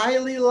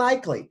 Highly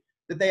likely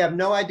that they have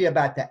no idea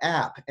about the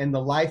app and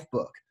the life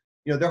book.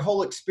 You know, their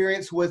whole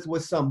experience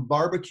with some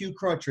barbecue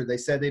cruncher they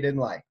said they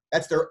didn't like.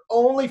 That's their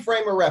only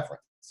frame of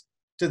reference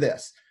to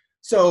this.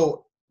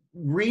 So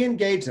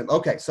re-engage them.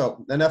 Okay,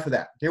 so enough of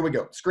that. Here we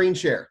go. Screen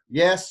share.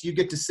 Yes, you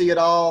get to see it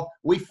all.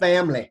 We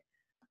family.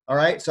 All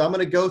right, so I'm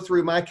going to go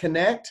through my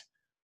Connect.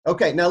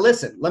 Okay, now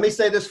listen, let me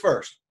say this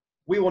first.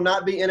 We will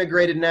not be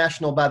integrated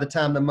national by the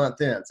time the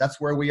month ends. That's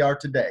where we are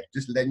today,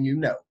 just letting you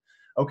know.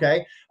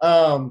 Okay?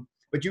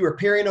 But you were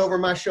peering over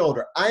my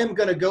shoulder. I am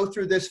going to go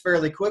through this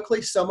fairly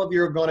quickly. Some of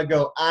you are going to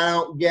go, I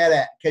don't get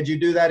it. Could you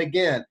do that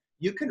again?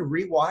 You can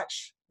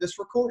rewatch this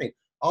recording.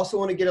 Also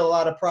want to get a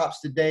lot of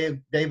props to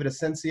David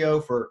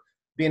Asensio for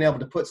being able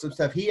to put some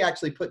stuff. He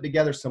actually put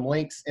together some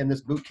links in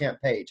this boot camp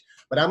page.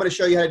 But I'm going to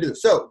show you how to do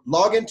this. So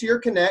log into your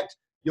Connect.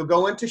 You'll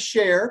go into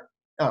Share.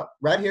 Oh,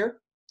 right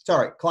here.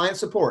 Sorry, Client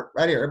Support.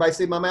 Right here. Everybody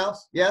see my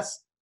mouse?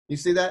 Yes? You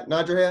see that?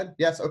 Nod your head?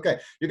 Yes? Okay.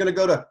 You're going to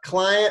go to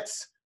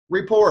Clients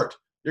Report.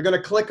 You're going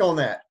to click on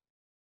that.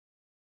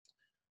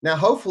 Now,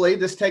 hopefully,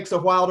 this takes a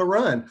while to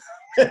run.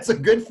 It's a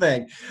good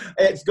thing.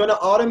 It's going to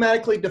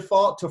automatically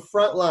default to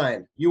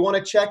Frontline. You want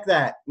to check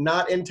that,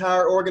 not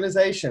entire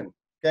organization.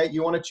 Okay,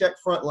 you want to check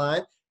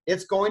Frontline.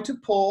 It's going to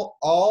pull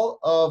all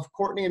of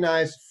Courtney and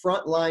I's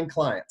Frontline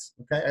clients.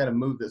 Okay, I got to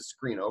move this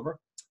screen over.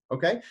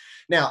 Okay,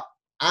 now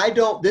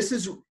this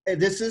is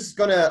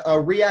going to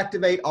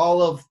reactivate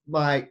all of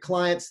my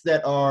clients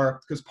that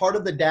are, because part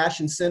of the Dash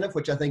incentive,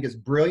 which I think is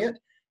brilliant,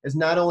 is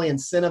not only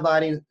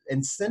incentivizing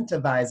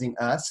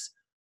us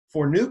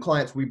for new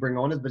clients we bring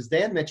on, but as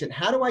Dan mentioned,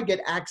 how do I get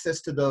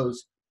access to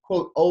those,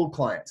 quote, old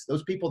clients,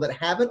 those people that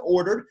haven't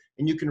ordered,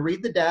 and you can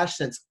read the Dash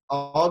since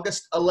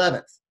August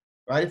 11th,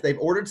 right? If they've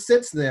ordered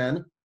since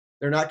then,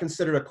 they're not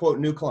considered a, quote,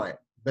 new client,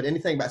 but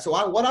anything back. So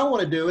what I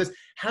want to do is,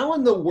 how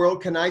in the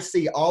world can I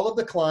see all of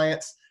the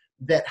clients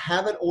that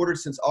haven't ordered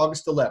since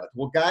August 11th?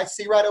 Well, guys,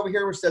 see right over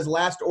here where it says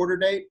last order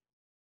date?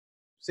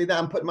 See that?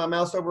 I'm putting my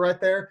mouse over right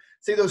there.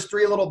 See those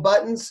three little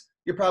buttons?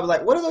 You're probably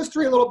like, what are those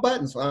three little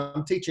buttons? Well,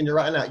 I'm teaching you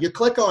right now. You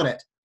click on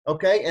it,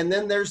 okay? And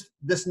then there's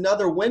this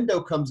another window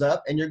comes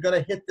up, and you're going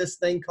to hit this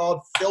thing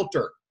called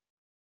Filter,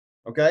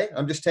 okay?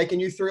 I'm just taking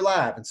you through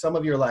live, and some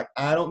of you are like,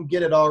 I don't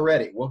get it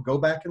already. Well, go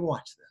back and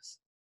watch this.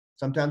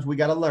 Sometimes we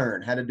got to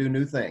learn how to do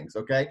new things,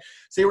 okay?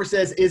 See where it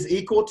says is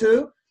equal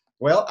to?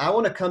 Well, I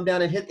want to come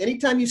down and hit.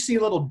 Anytime you see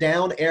a little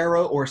down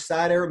arrow or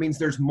side arrow, it means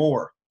there's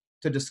more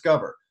to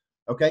discover.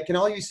 Okay, can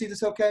all of you see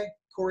this okay?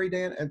 Corey,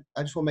 Dan, and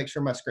I just want to make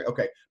sure my screen,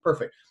 okay,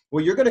 perfect.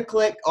 Well, you're going to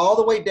click all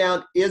the way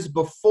down, is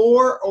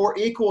before or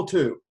equal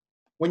to.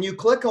 When you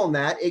click on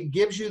that, it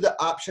gives you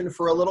the option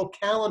for a little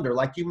calendar,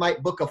 like you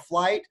might book a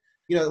flight,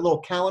 you know, a little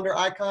calendar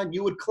icon.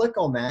 You would click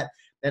on that,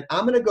 and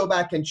I'm going to go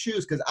back and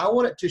choose because I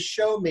want it to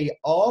show me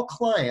all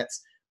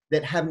clients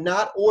that have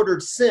not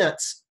ordered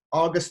since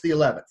August the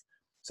 11th.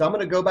 So I'm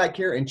going to go back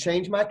here and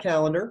change my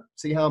calendar.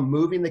 See how I'm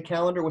moving the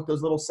calendar with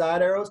those little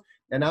side arrows?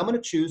 And I'm going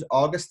to choose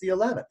August the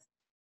 11th.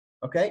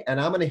 Okay, and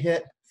I'm going to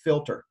hit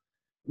Filter.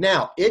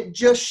 Now, it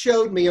just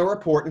showed me a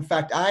report. In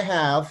fact, I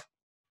have,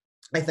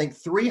 I think,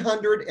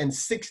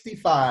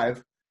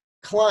 365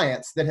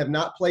 clients that have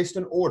not placed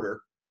an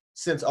order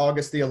since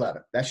August the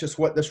 11th. That's just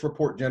what this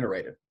report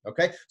generated.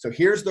 Okay, so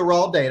here's the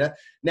raw data.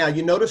 Now,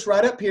 you notice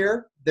right up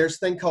here, there's a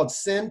thing called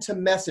Send to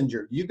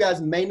Messenger. You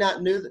guys may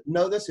not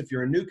know this if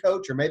you're a new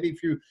coach, or maybe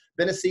if you've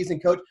been a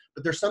seasoned coach,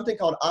 but there's something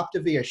called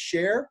Optavia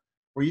Share,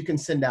 where you can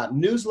send out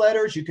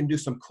newsletters, you can do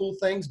some cool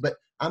things, but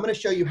I'm going to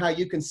show you how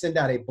you can send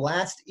out a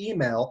blast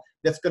email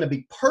that's going to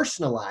be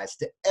personalized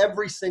to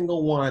every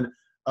single one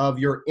of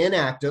your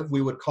inactive,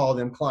 we would call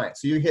them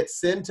clients. So you hit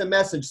Send to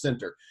Message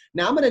Center.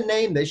 Now I'm going to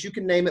name this. You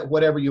can name it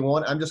whatever you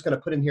want. I'm just going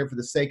to put in here for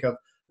the sake of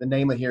the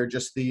name of here,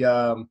 just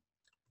the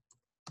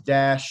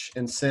Dash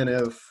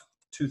Incentive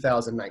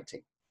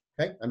 2019.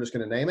 Okay, I'm just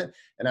going to name it,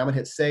 and I'm going to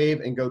hit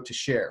Save and go to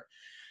Share.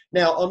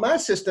 Now, on my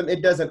system,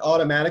 it doesn't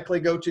automatically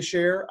go to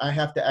Share. I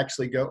have to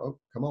actually go, oh,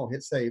 come on,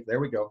 hit Save.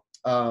 There we go.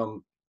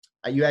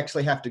 You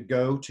actually have to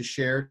go to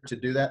Share to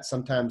do that.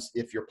 Sometimes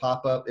if your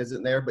pop-up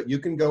isn't there, but you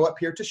can go up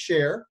here to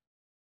Share,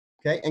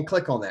 okay, and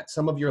click on that.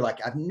 Some of you are like,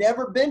 I've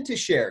never been to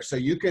Share. So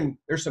you can,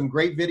 there's some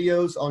great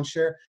videos on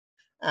Share.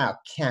 Oh,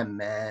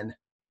 come on.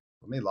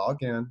 Let me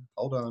log in.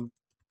 Hold on.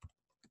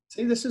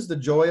 See, this is the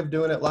joy of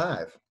doing it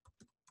live.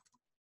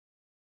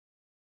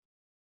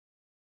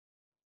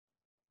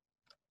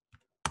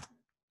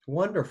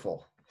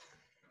 Wonderful.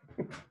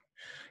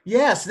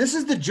 Yes, this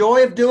is the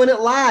joy of doing it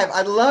live.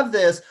 I love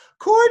this.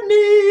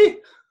 Courtney!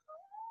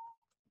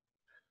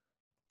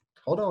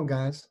 Hold on,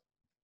 guys.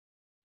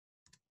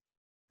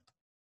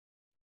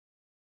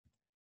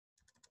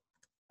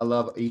 I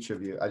love each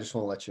of you. I just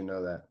want to let you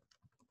know that.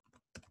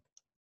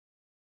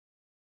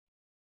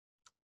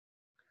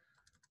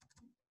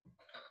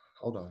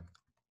 Hold on.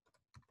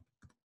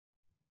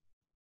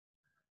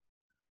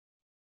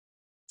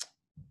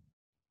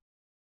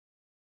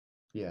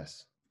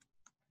 Yes.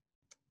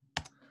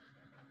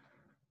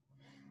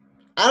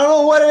 I don't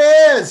know what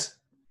it is.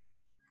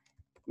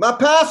 My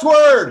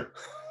password.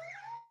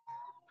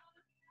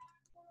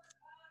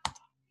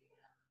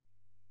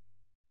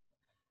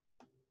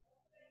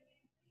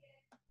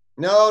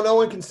 No, no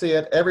one can see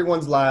it.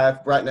 Everyone's live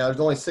right now. There's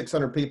only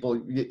 600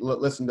 people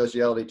listen to us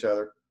yell at each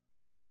other.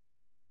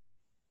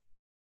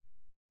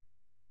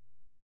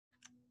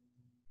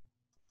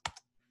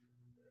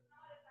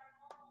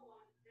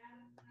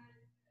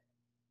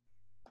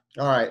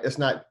 All right, it's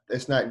not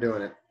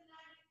doing it.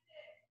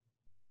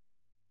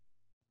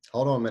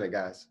 Hold on a minute,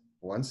 guys.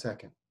 1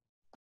 second.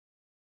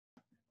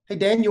 Hey,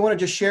 Dan, you want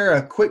to just share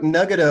a quick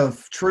nugget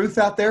of truth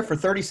out there for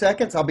 30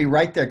 seconds? I'll be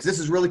right there because this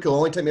is really cool. It'll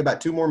only take me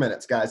about 2 more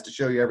minutes, guys, to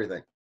show you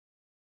everything.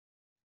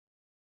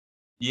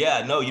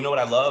 Yeah, no, you know what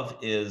I love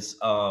is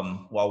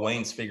while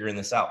Wayne's figuring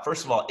this out,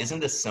 first of all, isn't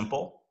this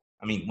simple?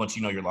 I mean, once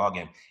you know your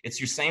login, it's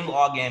your same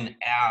login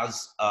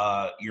as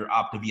your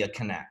Optavia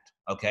Connect.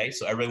 Okay,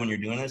 so everybody, when you're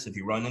doing this, if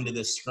you run into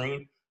this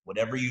screen,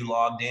 whatever you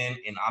logged in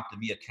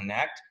Optavia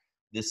Connect,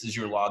 this is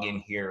your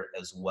login here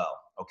as well.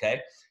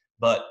 Okay,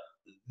 but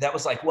that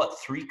was like what,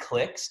 3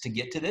 clicks to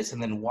get to this,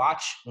 and then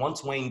watch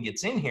once Wayne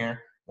gets in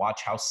here,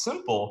 watch how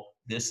simple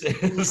this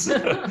is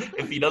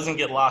if he doesn't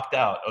get locked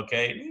out.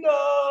 Okay,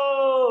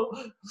 no.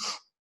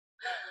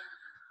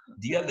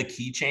 Do you have the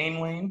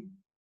keychain, Wayne?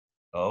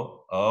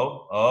 Oh,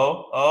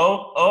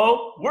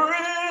 we're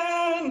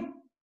in.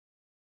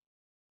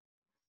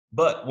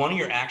 But one of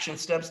your action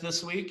steps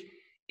this week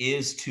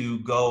is to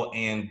go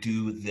and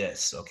do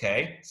this,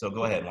 okay? So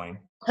go ahead, Wayne.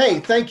 Hey,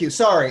 thank you.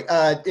 Sorry.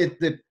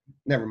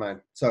 Never mind.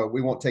 So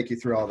we won't take you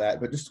through all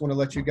that, but just want to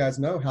let you guys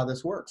know how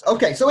this works.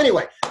 Okay, so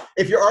anyway,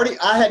 if you're already,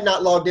 I had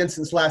not logged in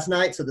since last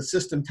night, so the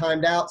system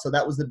timed out, so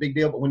that was the big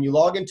deal. But when you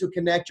log into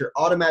Connect, you're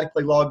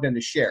automatically logged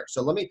into Share.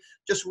 So let me,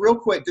 just real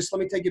quick, just let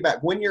me take you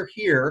back. When you're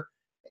here,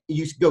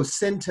 you go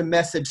send to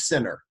Message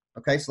Center.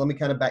 Okay, so let me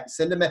kind of back,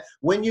 send a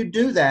when you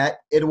do that,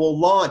 it will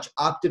launch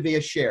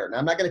Optavia Share. Now,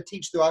 I'm not going to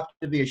teach through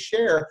Optavia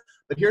Share,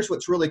 but here's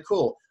what's really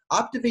cool.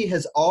 Optavia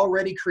has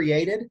already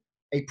created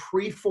a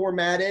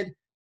pre-formatted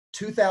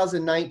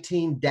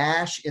 2019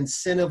 Dash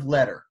incentive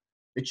letter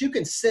that you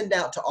can send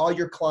out to all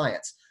your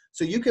clients.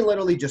 So you can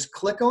literally just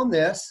click on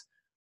this,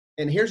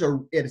 and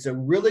it's a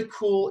really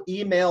cool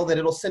email that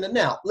it'll send it.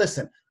 Now,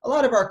 listen, a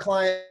lot of our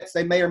clients,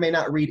 they may or may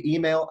not read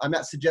email. I'm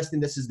not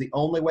suggesting this is the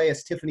only way.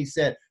 As Tiffany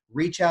said,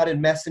 reach out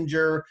in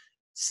Messenger,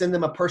 send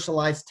them a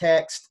personalized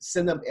text,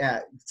 send them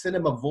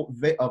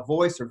a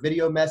voice or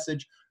video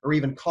message, or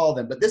even call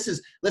them. But this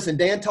is, listen,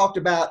 Dan talked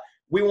about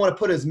we want to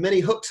put as many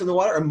hooks in the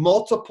water or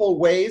multiple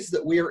ways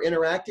that we are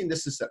interacting.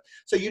 This is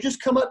so you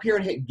just come up here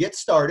and hit Get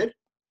Started,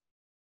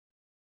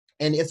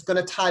 and it's going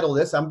to title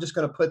this. I'm just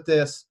going to put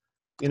this,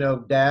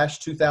 Dash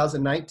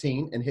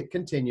 2019 and hit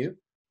Continue.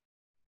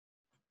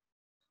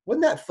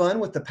 Wasn't that fun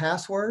with the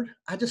password?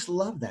 I just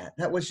love that.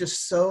 That was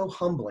just so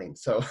humbling.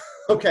 So,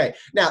 okay.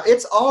 Now,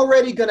 it's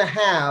already going to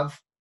have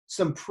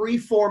some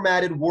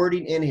pre-formatted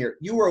wording in here.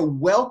 You are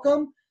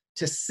welcome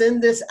to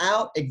send this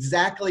out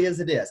exactly as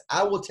it is.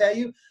 I will tell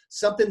you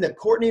something that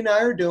Courtney and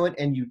I are doing,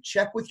 and you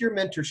check with your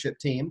mentorship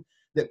team,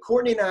 that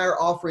Courtney and I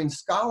are offering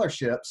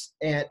scholarships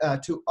and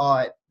to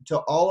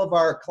all of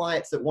our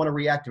clients that want to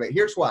reactivate.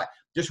 Here's why.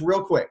 Just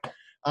real quick.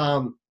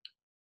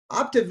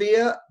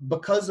 Optavia,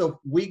 because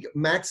we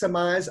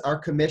maximize our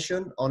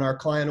commission on our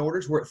client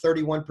orders, we're at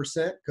 31%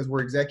 because we're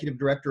executive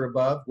director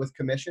above with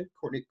commission.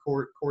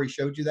 Corey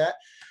showed you that.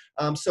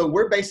 So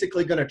we're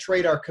basically going to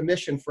trade our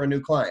commission for a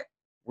new client.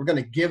 We're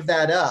going to give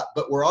that up,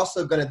 but we're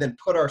also going to then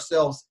put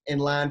ourselves in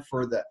line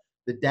for the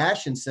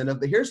Dash incentive.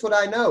 But here's what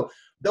I know.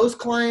 Those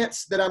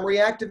clients that I'm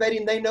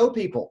reactivating, they know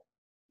people.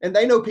 And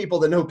they know people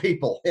that know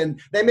people. And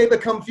they may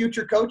become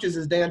future coaches,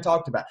 as Dan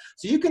talked about.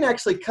 So you can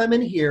actually come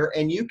in here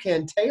and you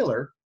can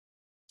tailor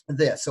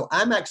this. So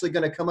I'm actually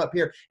going to come up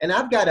here, and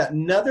I've got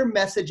another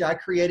message I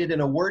created in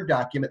a Word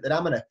document that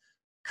I'm going to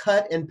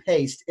cut and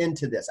paste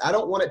into this. I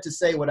don't want it to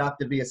say what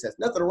Optavia says.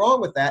 Nothing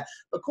wrong with that,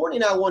 but Courtney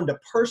and I wanted to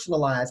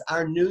personalize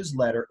our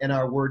newsletter and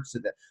our words to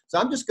this. So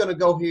I'm just going to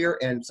go here,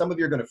 and some of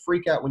you are going to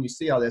freak out when you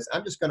see all this.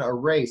 I'm just going to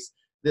erase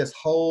this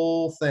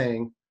whole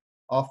thing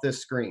off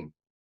this screen.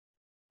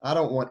 I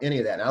don't want any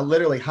of that. And I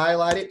literally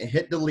highlight it and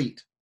hit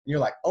delete. And you're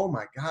like, oh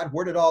my God,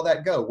 where did all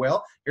that go?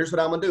 Well, here's what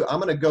I'm going to do. I'm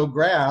going to go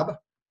grab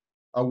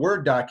a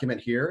Word document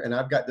here, and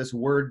I've got this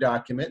Word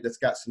document that's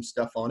got some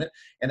stuff on it,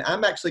 and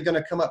I'm actually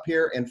going to come up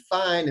here and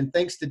find, and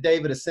thanks to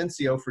David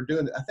Asensio for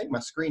doing that. I think my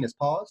screen is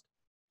paused.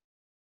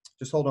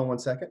 Just hold on 1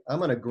 second. I'm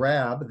going to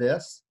grab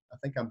this. I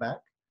think I'm back.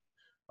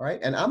 All right,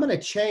 and I'm going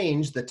to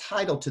change the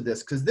title to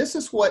this because this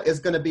is what is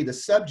going to be the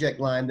subject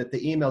line that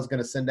the email is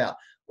going to send out.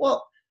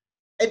 Well,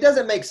 it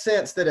doesn't make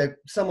sense that a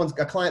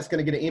client's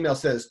going to get an email that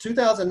says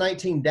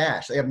 2019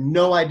 Dash. They have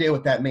no idea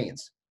what that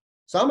means.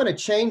 So I'm going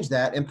to change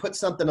that and put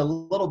something a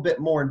little bit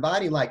more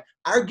inviting, like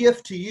our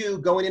gift to you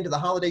going into the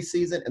holiday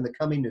season and the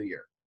coming new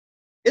year.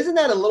 Isn't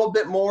that a little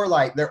bit more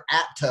like they're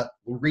apt to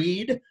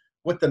read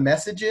what the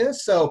message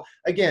is? So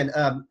again,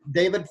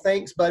 David,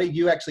 thanks, buddy.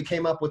 You actually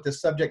came up with this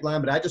subject line,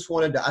 but I just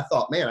wanted to, I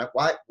thought, man,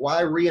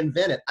 why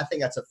reinvent it? I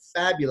think that's a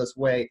fabulous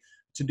way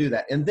to do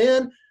that. And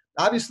then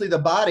obviously the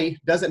body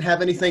doesn't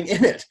have anything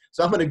in it.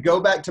 So I'm going to go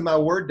back to my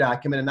Word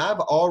document, and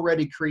I've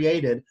already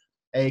created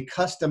a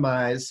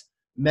customized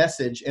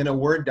message in a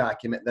Word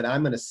document that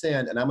I'm going to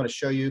send, and I'm going to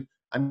show you.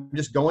 I'm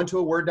just going to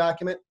a Word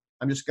document.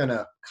 I'm just going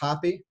to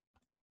copy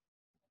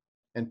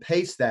and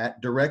paste that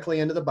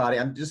directly into the body.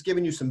 I'm just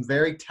giving you some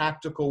very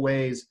tactical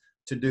ways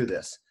to do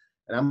this.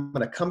 And I'm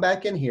going to come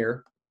back in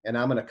here, and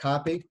I'm going to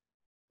copy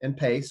and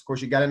paste. Of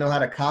course, you got to know how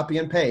to copy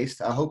and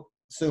paste. I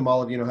assume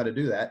all of you know how to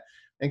do that.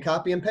 And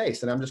copy and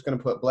paste. And I'm just going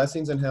to put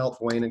blessings and health,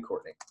 Wayne and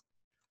Courtney.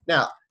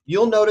 Now,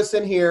 you'll notice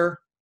in here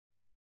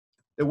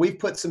that we've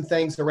put some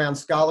things around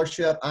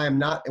scholarship. I am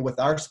not, with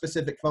our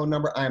specific phone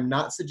number, I am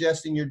not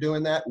suggesting you're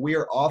doing that. We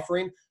are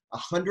offering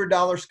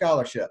 $100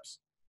 scholarships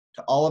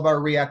to all of our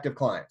reactive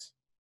clients.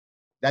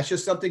 That's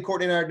just something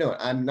Courtney and I are doing.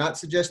 I'm not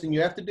suggesting you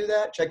have to do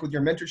that. Check with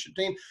your mentorship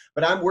team.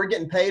 But we're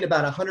getting paid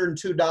about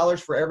 $102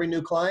 for every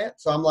new client.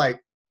 So I'm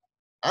like,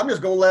 I'm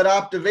just going to let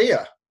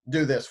Optavia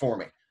do this for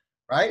me,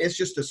 right? It's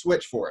just a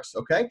switch for us,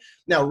 okay?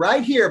 Now,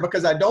 right here,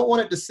 because I don't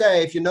want it to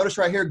say, if you notice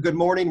right here, good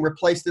morning,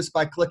 replace this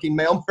by clicking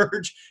mail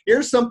merge.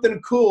 Here's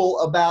something cool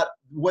about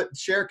what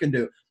Share can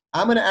do.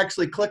 I'm going to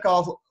actually click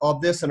off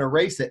of this and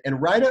erase it.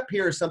 And right up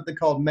here is something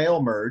called mail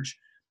merge,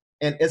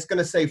 and it's going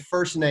to say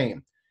first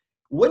name.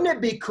 Wouldn't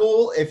it be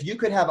cool if you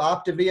could have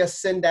Optavia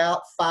send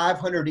out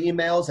 500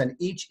 emails and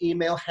each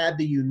email had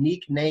the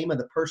unique name of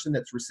the person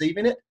that's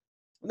receiving it?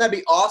 Wouldn't that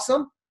be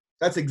awesome?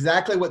 That's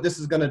exactly what this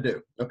is going to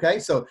do. Okay,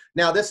 so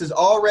now this is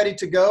all ready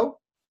to go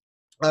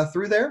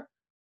through there.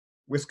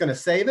 We're just going to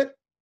save it.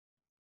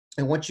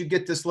 And once you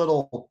get this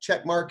little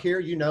check mark here,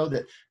 you know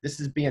that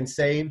this is being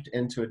saved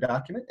into a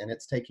document, and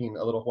it's taking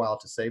a little while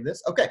to save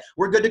this. Okay,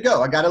 we're good to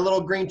go. I got a little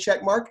green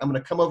check mark. I'm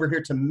going to come over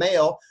here to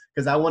mail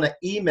because I want to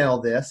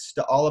email this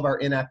to all of our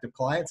inactive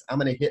clients. I'm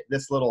going to hit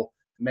this little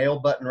mail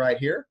button right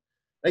here.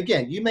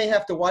 Again, you may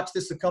have to watch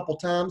this a couple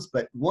times,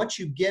 but once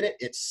you get it,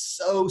 it's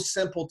so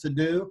simple to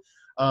do.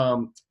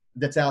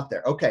 That's out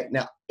there. Okay,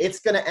 now it's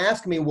going to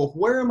ask me, well,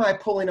 where am I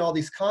pulling all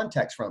these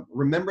contacts from?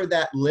 Remember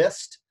that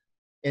list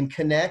in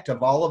Connect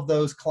of all of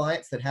those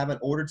clients that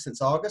haven't ordered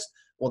since August?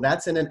 Well,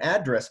 that's in an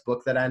address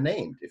book that I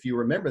named, if you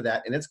remember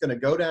that. And it's going to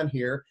go down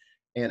here,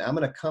 and I'm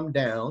going to come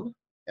down,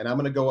 and I'm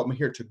going to go up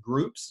here to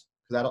groups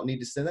because I don't need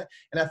to send that.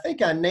 And I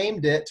think I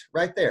named it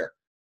right there.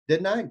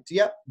 Didn't I?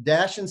 Yep,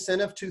 Dash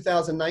Incentive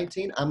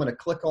 2019. I'm going to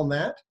click on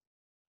that.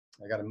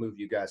 I got to move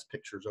you guys'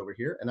 pictures over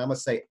here, and I'm going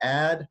to say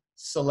add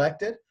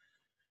selected.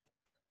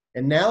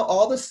 And now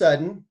all of a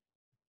sudden,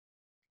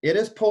 it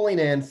is pulling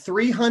in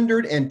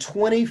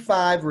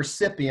 325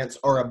 recipients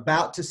are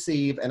about to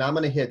receive, and I'm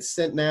going to hit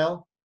send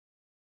now.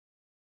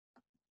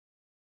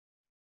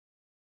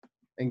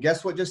 And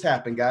guess what just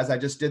happened, guys? I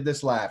just did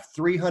this live.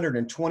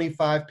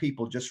 325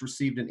 people just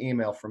received an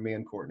email from me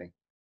and Courtney.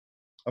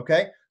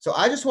 Okay, so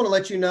I just want to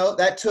let you know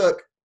that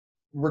took,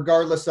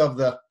 regardless of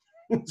the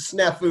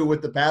snafu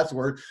with the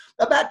password,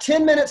 about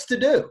 10 minutes to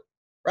do,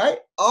 right?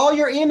 All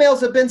your emails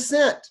have been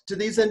sent to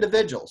these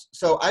individuals.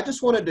 So I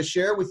just wanted to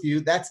share with you,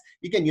 that's,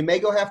 again, you may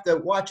go have to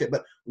watch it,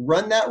 but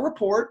run that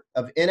report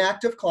of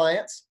inactive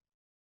clients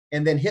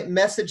and then hit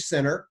Message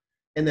Center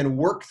and then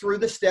work through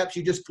the steps.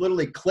 You just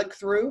literally click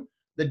through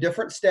the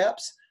different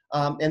steps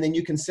and then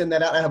you can send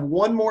that out. I have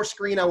one more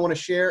screen I want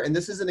to share, and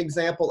this is an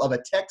example of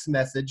a text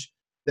message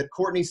that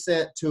Courtney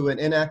sent to an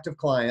inactive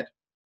client.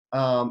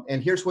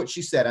 And here's what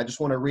she said. I just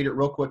want to read it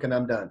real quick and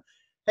I'm done.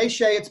 Hey,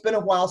 Shay, it's been a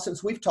while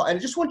since we've talked. And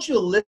I just want you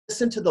to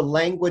listen to the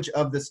language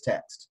of this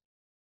text.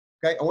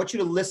 Okay, I want you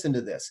to listen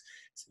to this.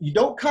 You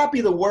don't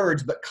copy the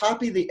words, but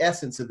copy the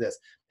essence of this.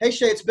 Hey,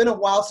 Shay, it's been a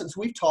while since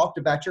we've talked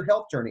about your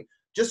health journey.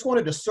 Just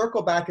wanted to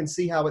circle back and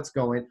see how it's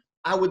going.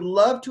 I would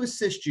love to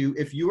assist you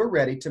if you are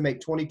ready to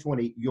make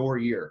 2020 your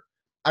year.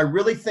 I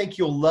really think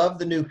you'll love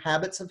the new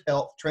Habits of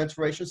Health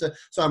transformation. So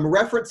I'm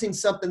referencing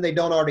something they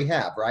don't already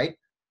have, right?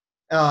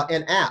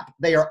 An app.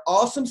 They are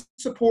awesome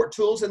support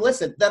tools, and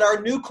listen, that our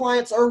new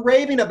clients are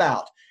raving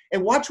about.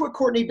 And watch what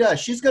Courtney does.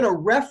 She's going to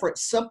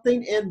reference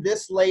something in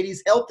this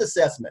lady's health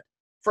assessment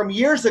from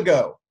years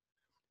ago.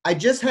 I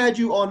just had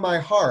you on my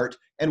heart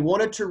and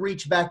wanted to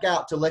reach back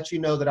out to let you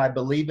know that I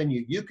believe in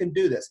you. You can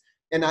do this.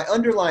 And I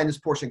underline this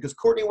portion because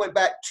Courtney went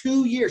back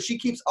 2 years. She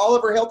keeps all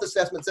of her health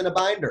assessments in a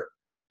binder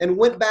and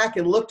went back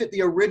and looked at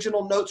the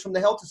original notes from the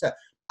health assessment.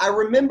 I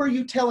remember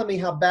you telling me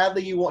how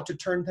badly you want to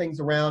turn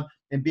things around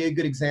and be a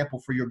good example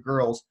for your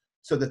girls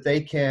so that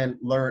they can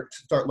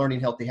start learning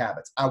healthy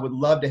habits. I would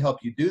love to help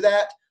you do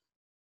that.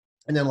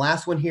 And then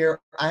last one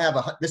here,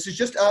 this is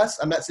just us.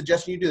 I'm not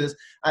suggesting you do this.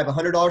 I have a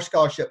 $100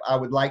 scholarship I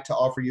would like to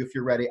offer you if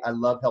you're ready. I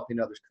love helping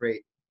others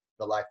create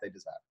the life they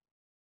desire.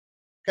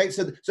 Okay,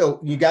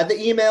 so you got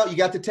the email, you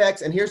got the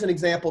text, and here's an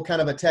example,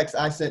 kind of a text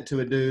I sent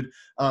to a dude.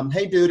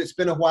 Hey, dude, it's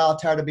been a while.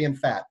 Tired of being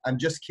fat. I'm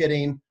just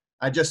kidding.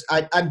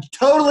 I'm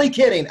totally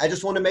kidding. I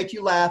just want to make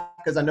you laugh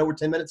because I know we're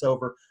 10 minutes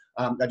over.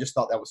 I just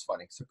thought that was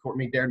funny. So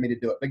Courtney dared me to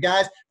do it. But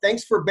guys,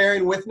 thanks for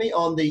bearing with me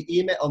on the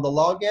email, on the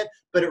login.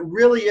 But it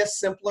really is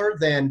simpler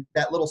than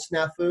that little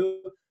snafu.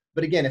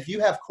 But again, if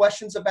you have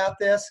questions about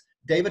this,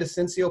 David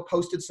Asensio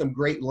posted some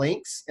great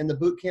links in the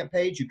bootcamp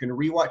page. You can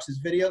rewatch this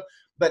video.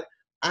 But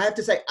I have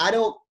to say,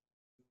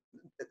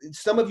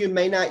 some of you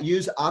may not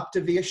use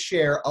Optavia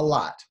Share a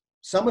lot.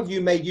 Some of you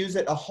may use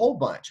it a whole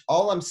bunch.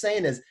 All I'm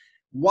saying is,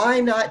 why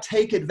not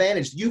take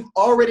advantage? You've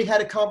already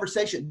had a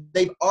conversation.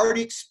 They've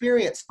already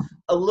experienced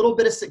a little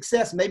bit of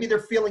success. Maybe they're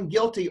feeling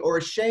guilty or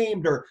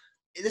ashamed, or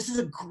this is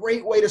a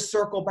great way to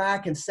circle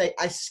back and say,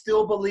 I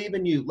still believe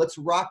in you. Let's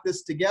rock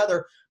this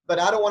together. But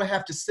I don't want to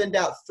have to send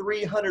out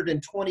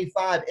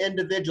 325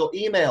 individual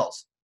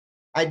emails.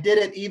 I did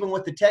it even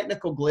with the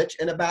technical glitch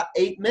in about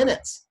 8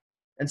 minutes.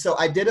 And so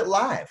I did it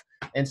live.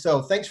 And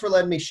so thanks for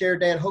letting me share,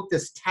 Dan. Hope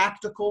this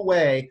tactical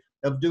way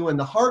of doing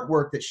the hard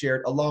work that's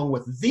shared along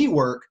with the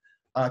work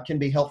can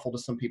be helpful to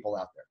some people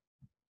out there.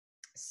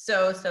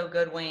 So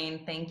good,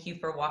 Wayne. Thank you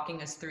for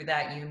walking us through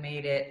that. You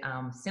made it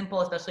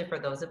simple, especially for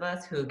those of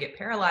us who get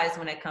paralyzed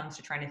when it comes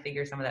to trying to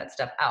figure some of that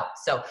stuff out.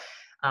 So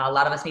a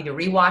lot of us need to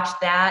rewatch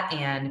that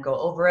and go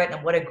over it.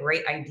 And what a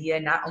great idea,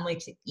 not only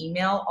to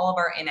email all of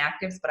our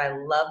inactives, but I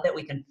love that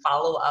we can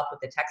follow up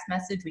with a text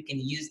message. We can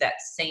use that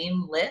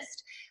same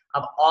list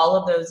of all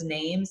of those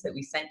names that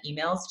we sent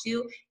emails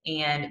to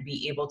and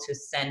be able to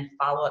send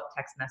follow-up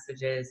text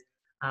messages.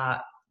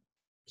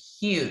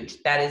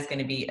 Huge. That is going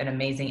to be an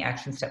amazing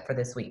action step for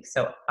this week.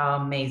 So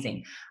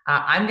amazing.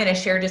 I'm going to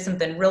share just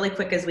something really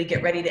quick as we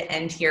get ready to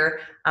end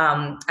here.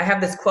 I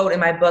have this quote in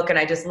my book and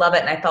I just love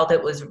it. And I felt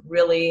it was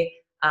really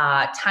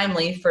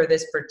timely for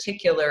this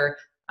particular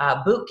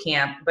boot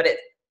camp, but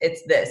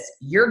it's this: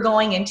 you're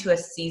going into a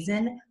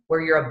season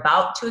where you're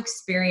about to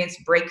experience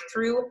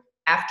breakthrough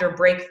after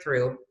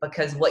breakthrough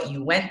because what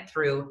you went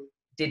through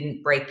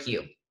didn't break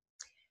you.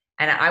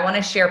 And I want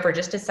to share for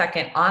just a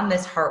second on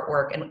this heart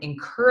work and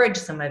encourage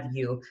some of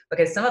you,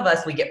 because some of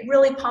us, we get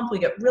really pumped, we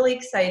get really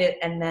excited,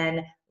 and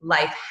then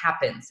life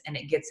happens and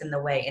it gets in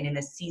the way. And in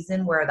a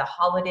season where the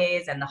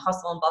holidays and the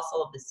hustle and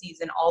bustle of the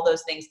season, all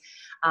those things,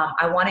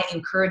 I want to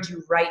encourage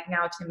you right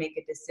now to make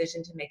a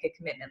decision, to make a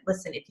commitment.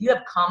 Listen, if you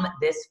have come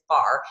this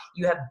far,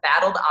 you have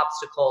battled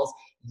obstacles,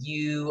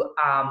 you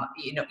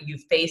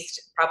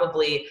faced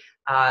probably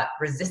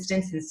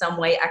resistance in some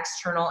way,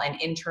 external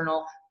and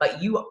internal,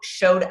 but you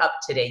showed up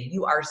today.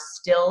 You are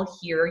still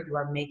here. You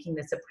are making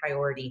this a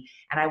priority.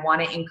 And I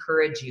want to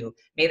encourage you.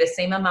 May the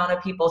same amount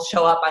of people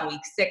show up on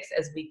week 6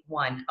 as week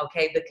 1,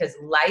 okay? Because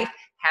life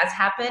has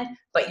happened,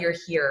 but you're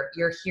here.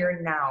 You're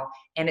here now.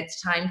 And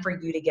it's time for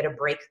you to get a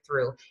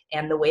breakthrough.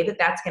 And the way that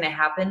that's going to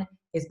happen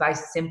is by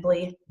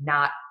simply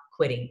not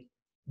quitting.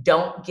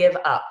 Don't give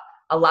up.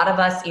 A lot of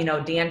us,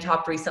 Dan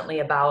talked recently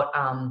about,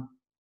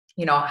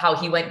 how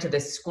he went to the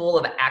school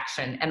of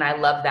action. And I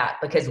love that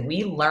because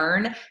we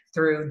learn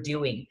through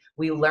doing.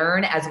 We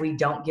learn as we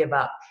don't give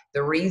up.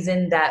 The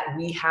reason that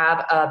we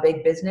have a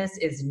big business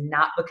is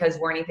not because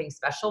we're anything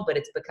special, but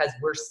it's because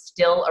we're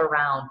still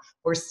around.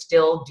 We're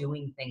still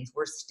doing things.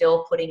 We're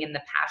still putting in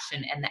the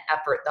passion and the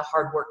effort, the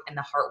hard work and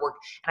the heart work.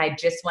 And I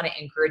just want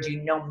to encourage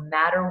you, no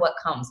matter what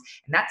comes.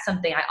 And that's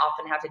something I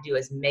often have to do,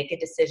 is make a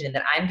decision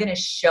that I'm going to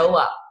show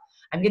up.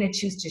 I'm going to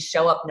choose to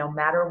show up no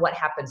matter what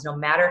happens, no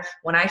matter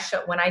when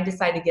I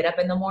decide to get up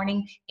in the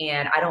morning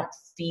and I don't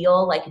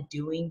feel like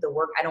doing the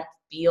work. I don't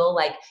feel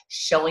like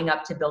showing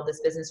up to build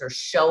this business or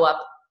show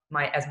up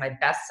as my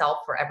best self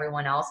for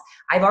everyone else.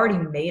 I've already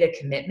made a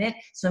commitment,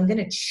 so I'm going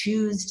to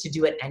choose to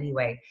do it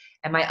anyway.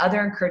 And my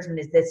other encouragement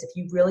is this: if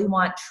you really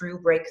want true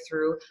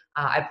breakthrough,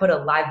 I put a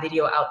live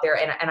video out there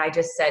and I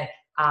just said,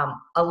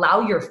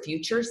 allow your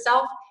future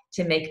self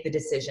to make the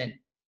decision,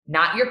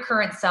 not your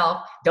current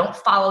self. Don't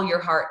follow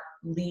your heart.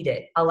 Lead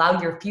it. Allow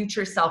your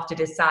future self to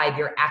decide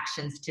your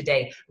actions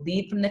today.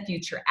 Lead from the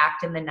future,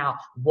 act in the now.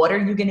 What are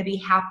you going to be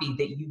happy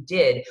that you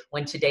did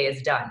when today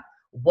is done?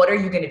 What are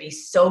you going to be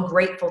so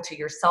grateful to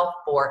yourself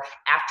for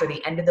after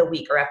the end of the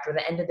week or after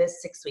the end of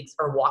this 6 weeks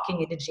or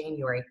walking into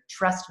January?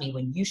 Trust me,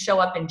 when you show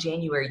up in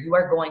January, you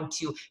are going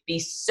to be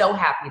so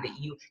happy that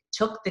you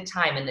took the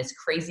time in this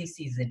crazy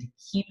season to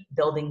keep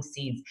building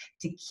seeds,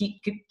 to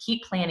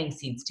keep planting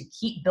seeds, to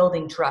keep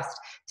building trust,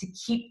 to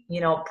keep,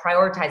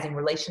 prioritizing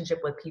relationship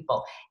with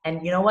people.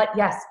 And you know what?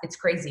 Yes, it's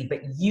crazy, but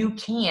you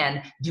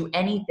can do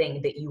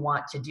anything that you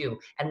want to do.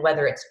 And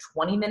whether it's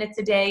 20 minutes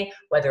a day,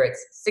 whether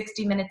it's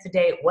 60 minutes a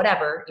day,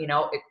 whatever,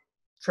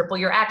 triple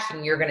your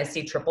action, you're going to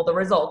see triple the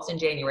results in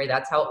January.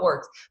 That's how it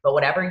works. But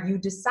whatever you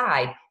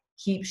decide,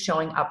 keep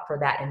showing up for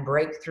that, and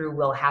breakthrough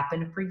will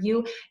happen for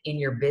you in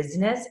your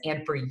business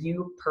and for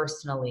you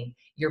personally.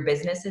 Your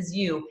business is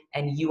you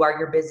and you are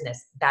your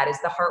business. That is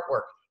the heart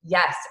work.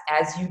 Yes,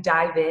 as you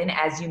dive in,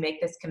 as you make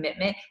this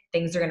commitment,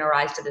 things are going to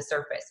rise to the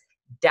surface.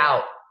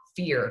 Doubt,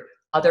 fear,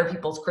 other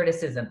people's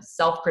criticism,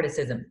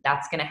 self-criticism,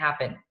 that's going to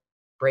happen.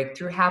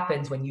 Breakthrough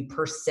happens when you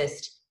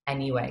persist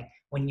anyway,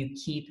 when you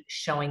keep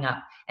showing up.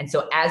 And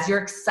so as you're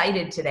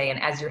excited today and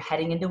as you're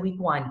heading into week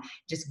 1,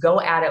 just go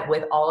at it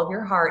with all of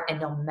your heart. And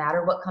no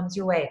matter what comes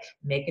your way,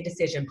 make a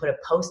decision. Put a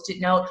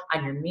Post-it note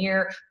on your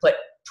mirror, put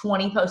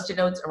 20 Post-it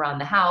notes around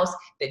the house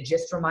that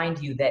just remind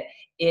you that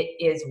it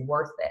is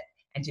worth it.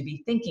 And to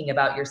be thinking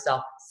about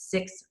yourself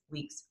 6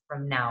 weeks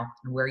from now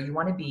and where you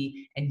want to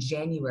be in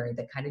January,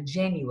 the kind of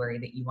January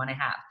that you want to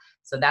have.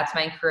 So that's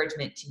my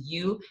encouragement to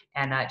you.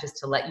 And just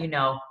to let you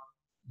know,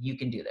 you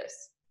can do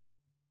this.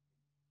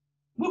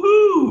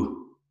 Woohoo!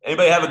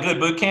 Anybody have a good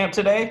boot camp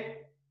today?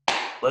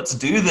 Let's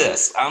do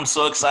this. I'm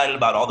so excited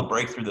about all the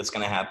breakthrough that's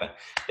going to happen.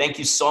 Thank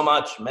you so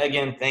much,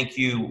 Megan. Thank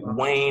you,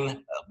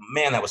 Wayne.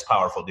 Man, that was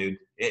powerful, dude.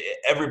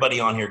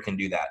 Everybody on here can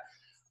do that.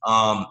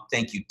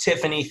 Thank you,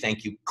 Tiffany.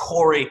 Thank you,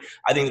 Corey.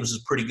 I think this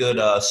is a pretty good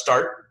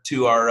start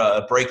to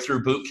our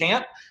breakthrough boot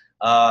camp.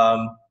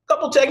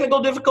 Couple technical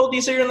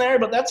difficulties here and there,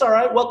 but that's all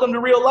right. Welcome to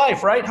real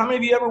life, right? How many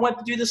of you ever went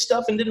to do this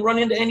stuff and didn't run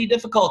into any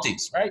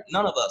difficulties, right?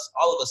 None of us.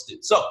 All of us do.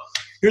 So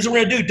here's what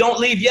we're going to do.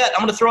 Don't leave yet. I'm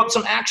going to throw up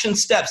some action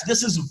steps.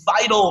 This is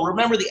vital.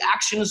 Remember, the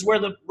action is where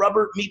the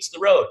rubber meets the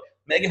road.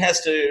 Megan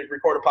has to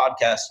record a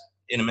podcast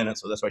in a minute,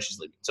 so that's why she's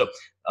leaving. So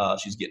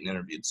she's getting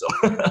interviewed. So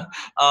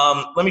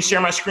let me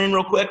share my screen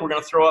real quick. We're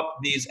going to throw up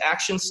these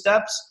action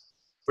steps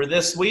for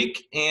this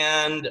week,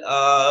 and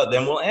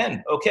then we'll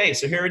end. Okay,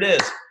 so here it is.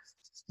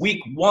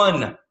 Week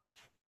 1.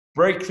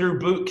 Breakthrough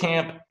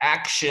Bootcamp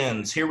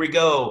actions. Here we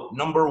go.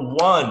 Number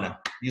 1.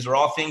 These are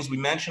all things we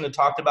mentioned and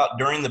talked about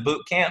during the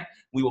bootcamp.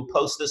 We will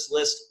post this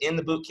list in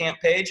the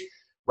bootcamp page.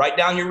 Write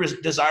down your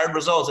desired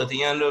results at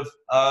the end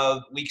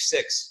of week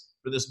 6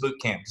 for this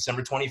bootcamp,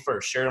 December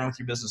 21st. Share them with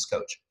your business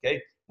coach. Okay.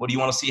 What do you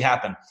want to see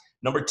happen?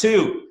 Number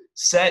 2,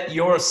 set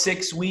your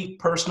 6-week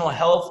personal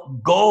health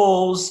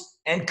goals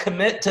and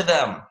commit to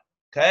them.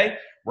 Okay.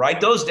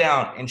 Write those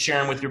down and share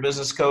them with your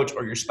business coach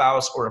or your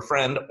spouse or a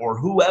friend or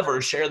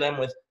whoever. Share them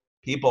with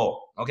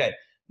people. Okay.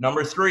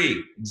 Number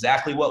 3,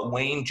 exactly what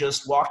Wayne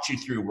just walked you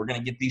through. We're going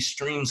to get these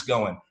streams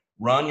going.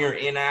 Run your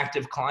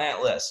inactive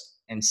client list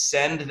and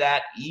send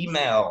that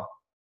email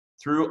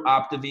through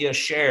Optavia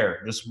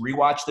Share. Just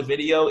rewatch the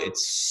video.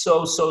 It's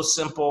so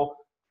simple.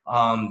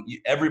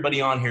 Everybody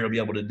on here will be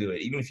able to do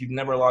it, even if you've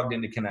never logged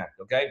into Connect.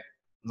 Okay.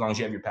 As long as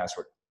you have your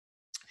password.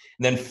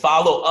 And then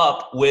follow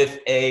up with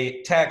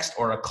a text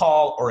or a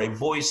call or a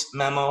voice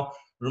memo.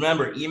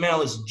 Remember,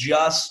 email is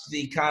just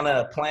the kind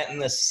of planting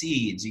the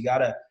seeds. You got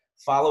to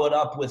follow it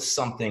up with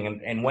something.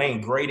 And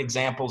Wayne, great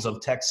examples of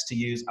text to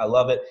use. I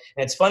love it.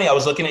 And it's funny, I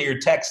was looking at your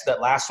text,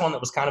 that last one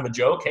that was kind of a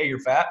joke. Hey, you're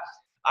fat.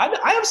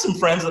 I have some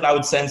friends that I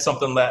would send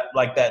something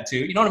like that to.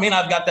 You know what I mean?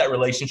 I've got that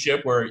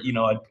relationship where,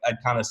 I'd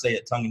kind of say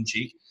it tongue in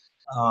cheek,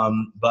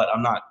 but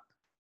I'm not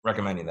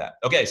recommending that.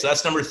 Okay, so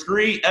that's number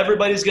 3.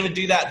 Everybody's going to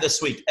do that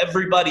this week.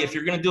 Everybody, if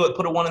you're going to do it,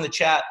 put a 1 in the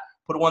chat.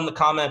 Put a 1 in the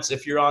comments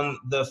if you're on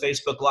the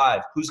Facebook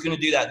Live. Who's going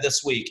to do that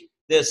this week?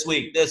 This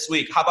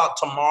week. How about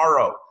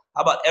tomorrow?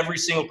 How about every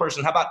single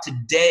person? How about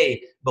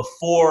today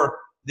before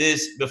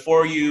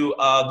you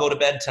go to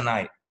bed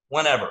tonight?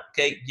 Whenever,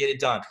 okay? Get it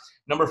done.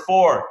 Number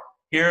 4,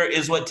 here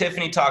is what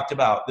Tiffany talked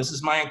about. This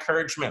is my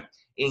encouragement.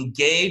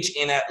 Engage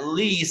in at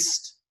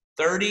least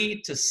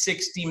 30 to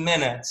 60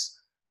 minutes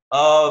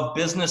of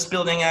business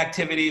building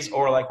activities,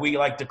 or like we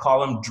like to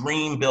call them,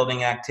 dream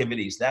building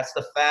activities. That's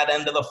the fat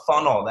end of the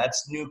funnel.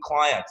 That's new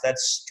clients.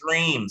 That's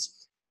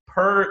streams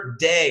per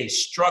day.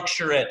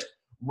 Structure it,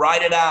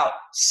 write it out,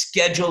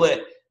 schedule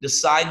it,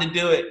 decide to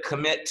do it,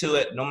 commit to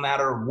it no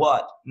matter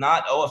what.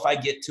 Not, if I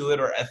get to it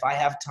or if I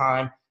have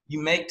time.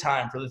 You make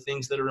time for the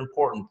things that are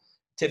important.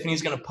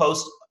 Tiffany's going to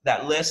post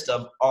that list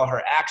of all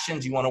her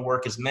actions. You want to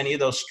work as many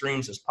of those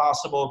streams as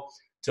possible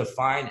to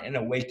find and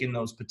awaken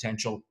those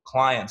potential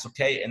clients,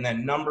 okay? And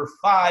then number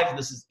 5,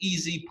 this is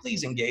easy.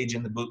 Please engage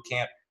in the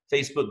bootcamp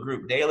Facebook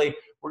group daily.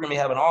 We're going to be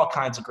having all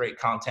kinds of great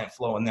content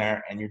flowing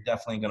there, and you're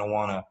definitely going to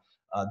want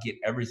to get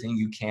everything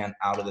you can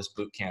out of this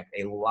bootcamp.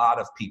 A lot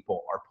of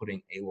people are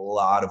putting a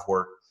lot of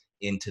work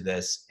into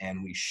this,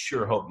 and we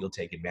sure hope you'll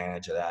take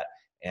advantage of that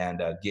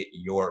and get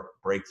your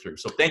breakthrough.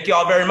 So thank you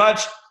all very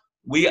much.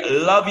 We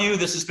love you.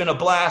 This has been a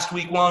blast.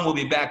 Week 1, we'll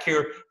be back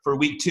here for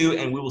week 2,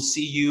 and we will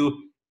see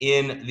you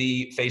in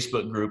the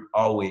Facebook group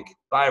all week.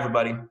 Bye,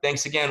 everybody.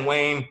 Thanks again,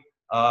 Wayne,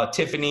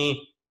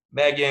 Tiffany,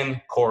 Megan,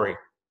 Corey.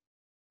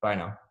 Bye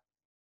now.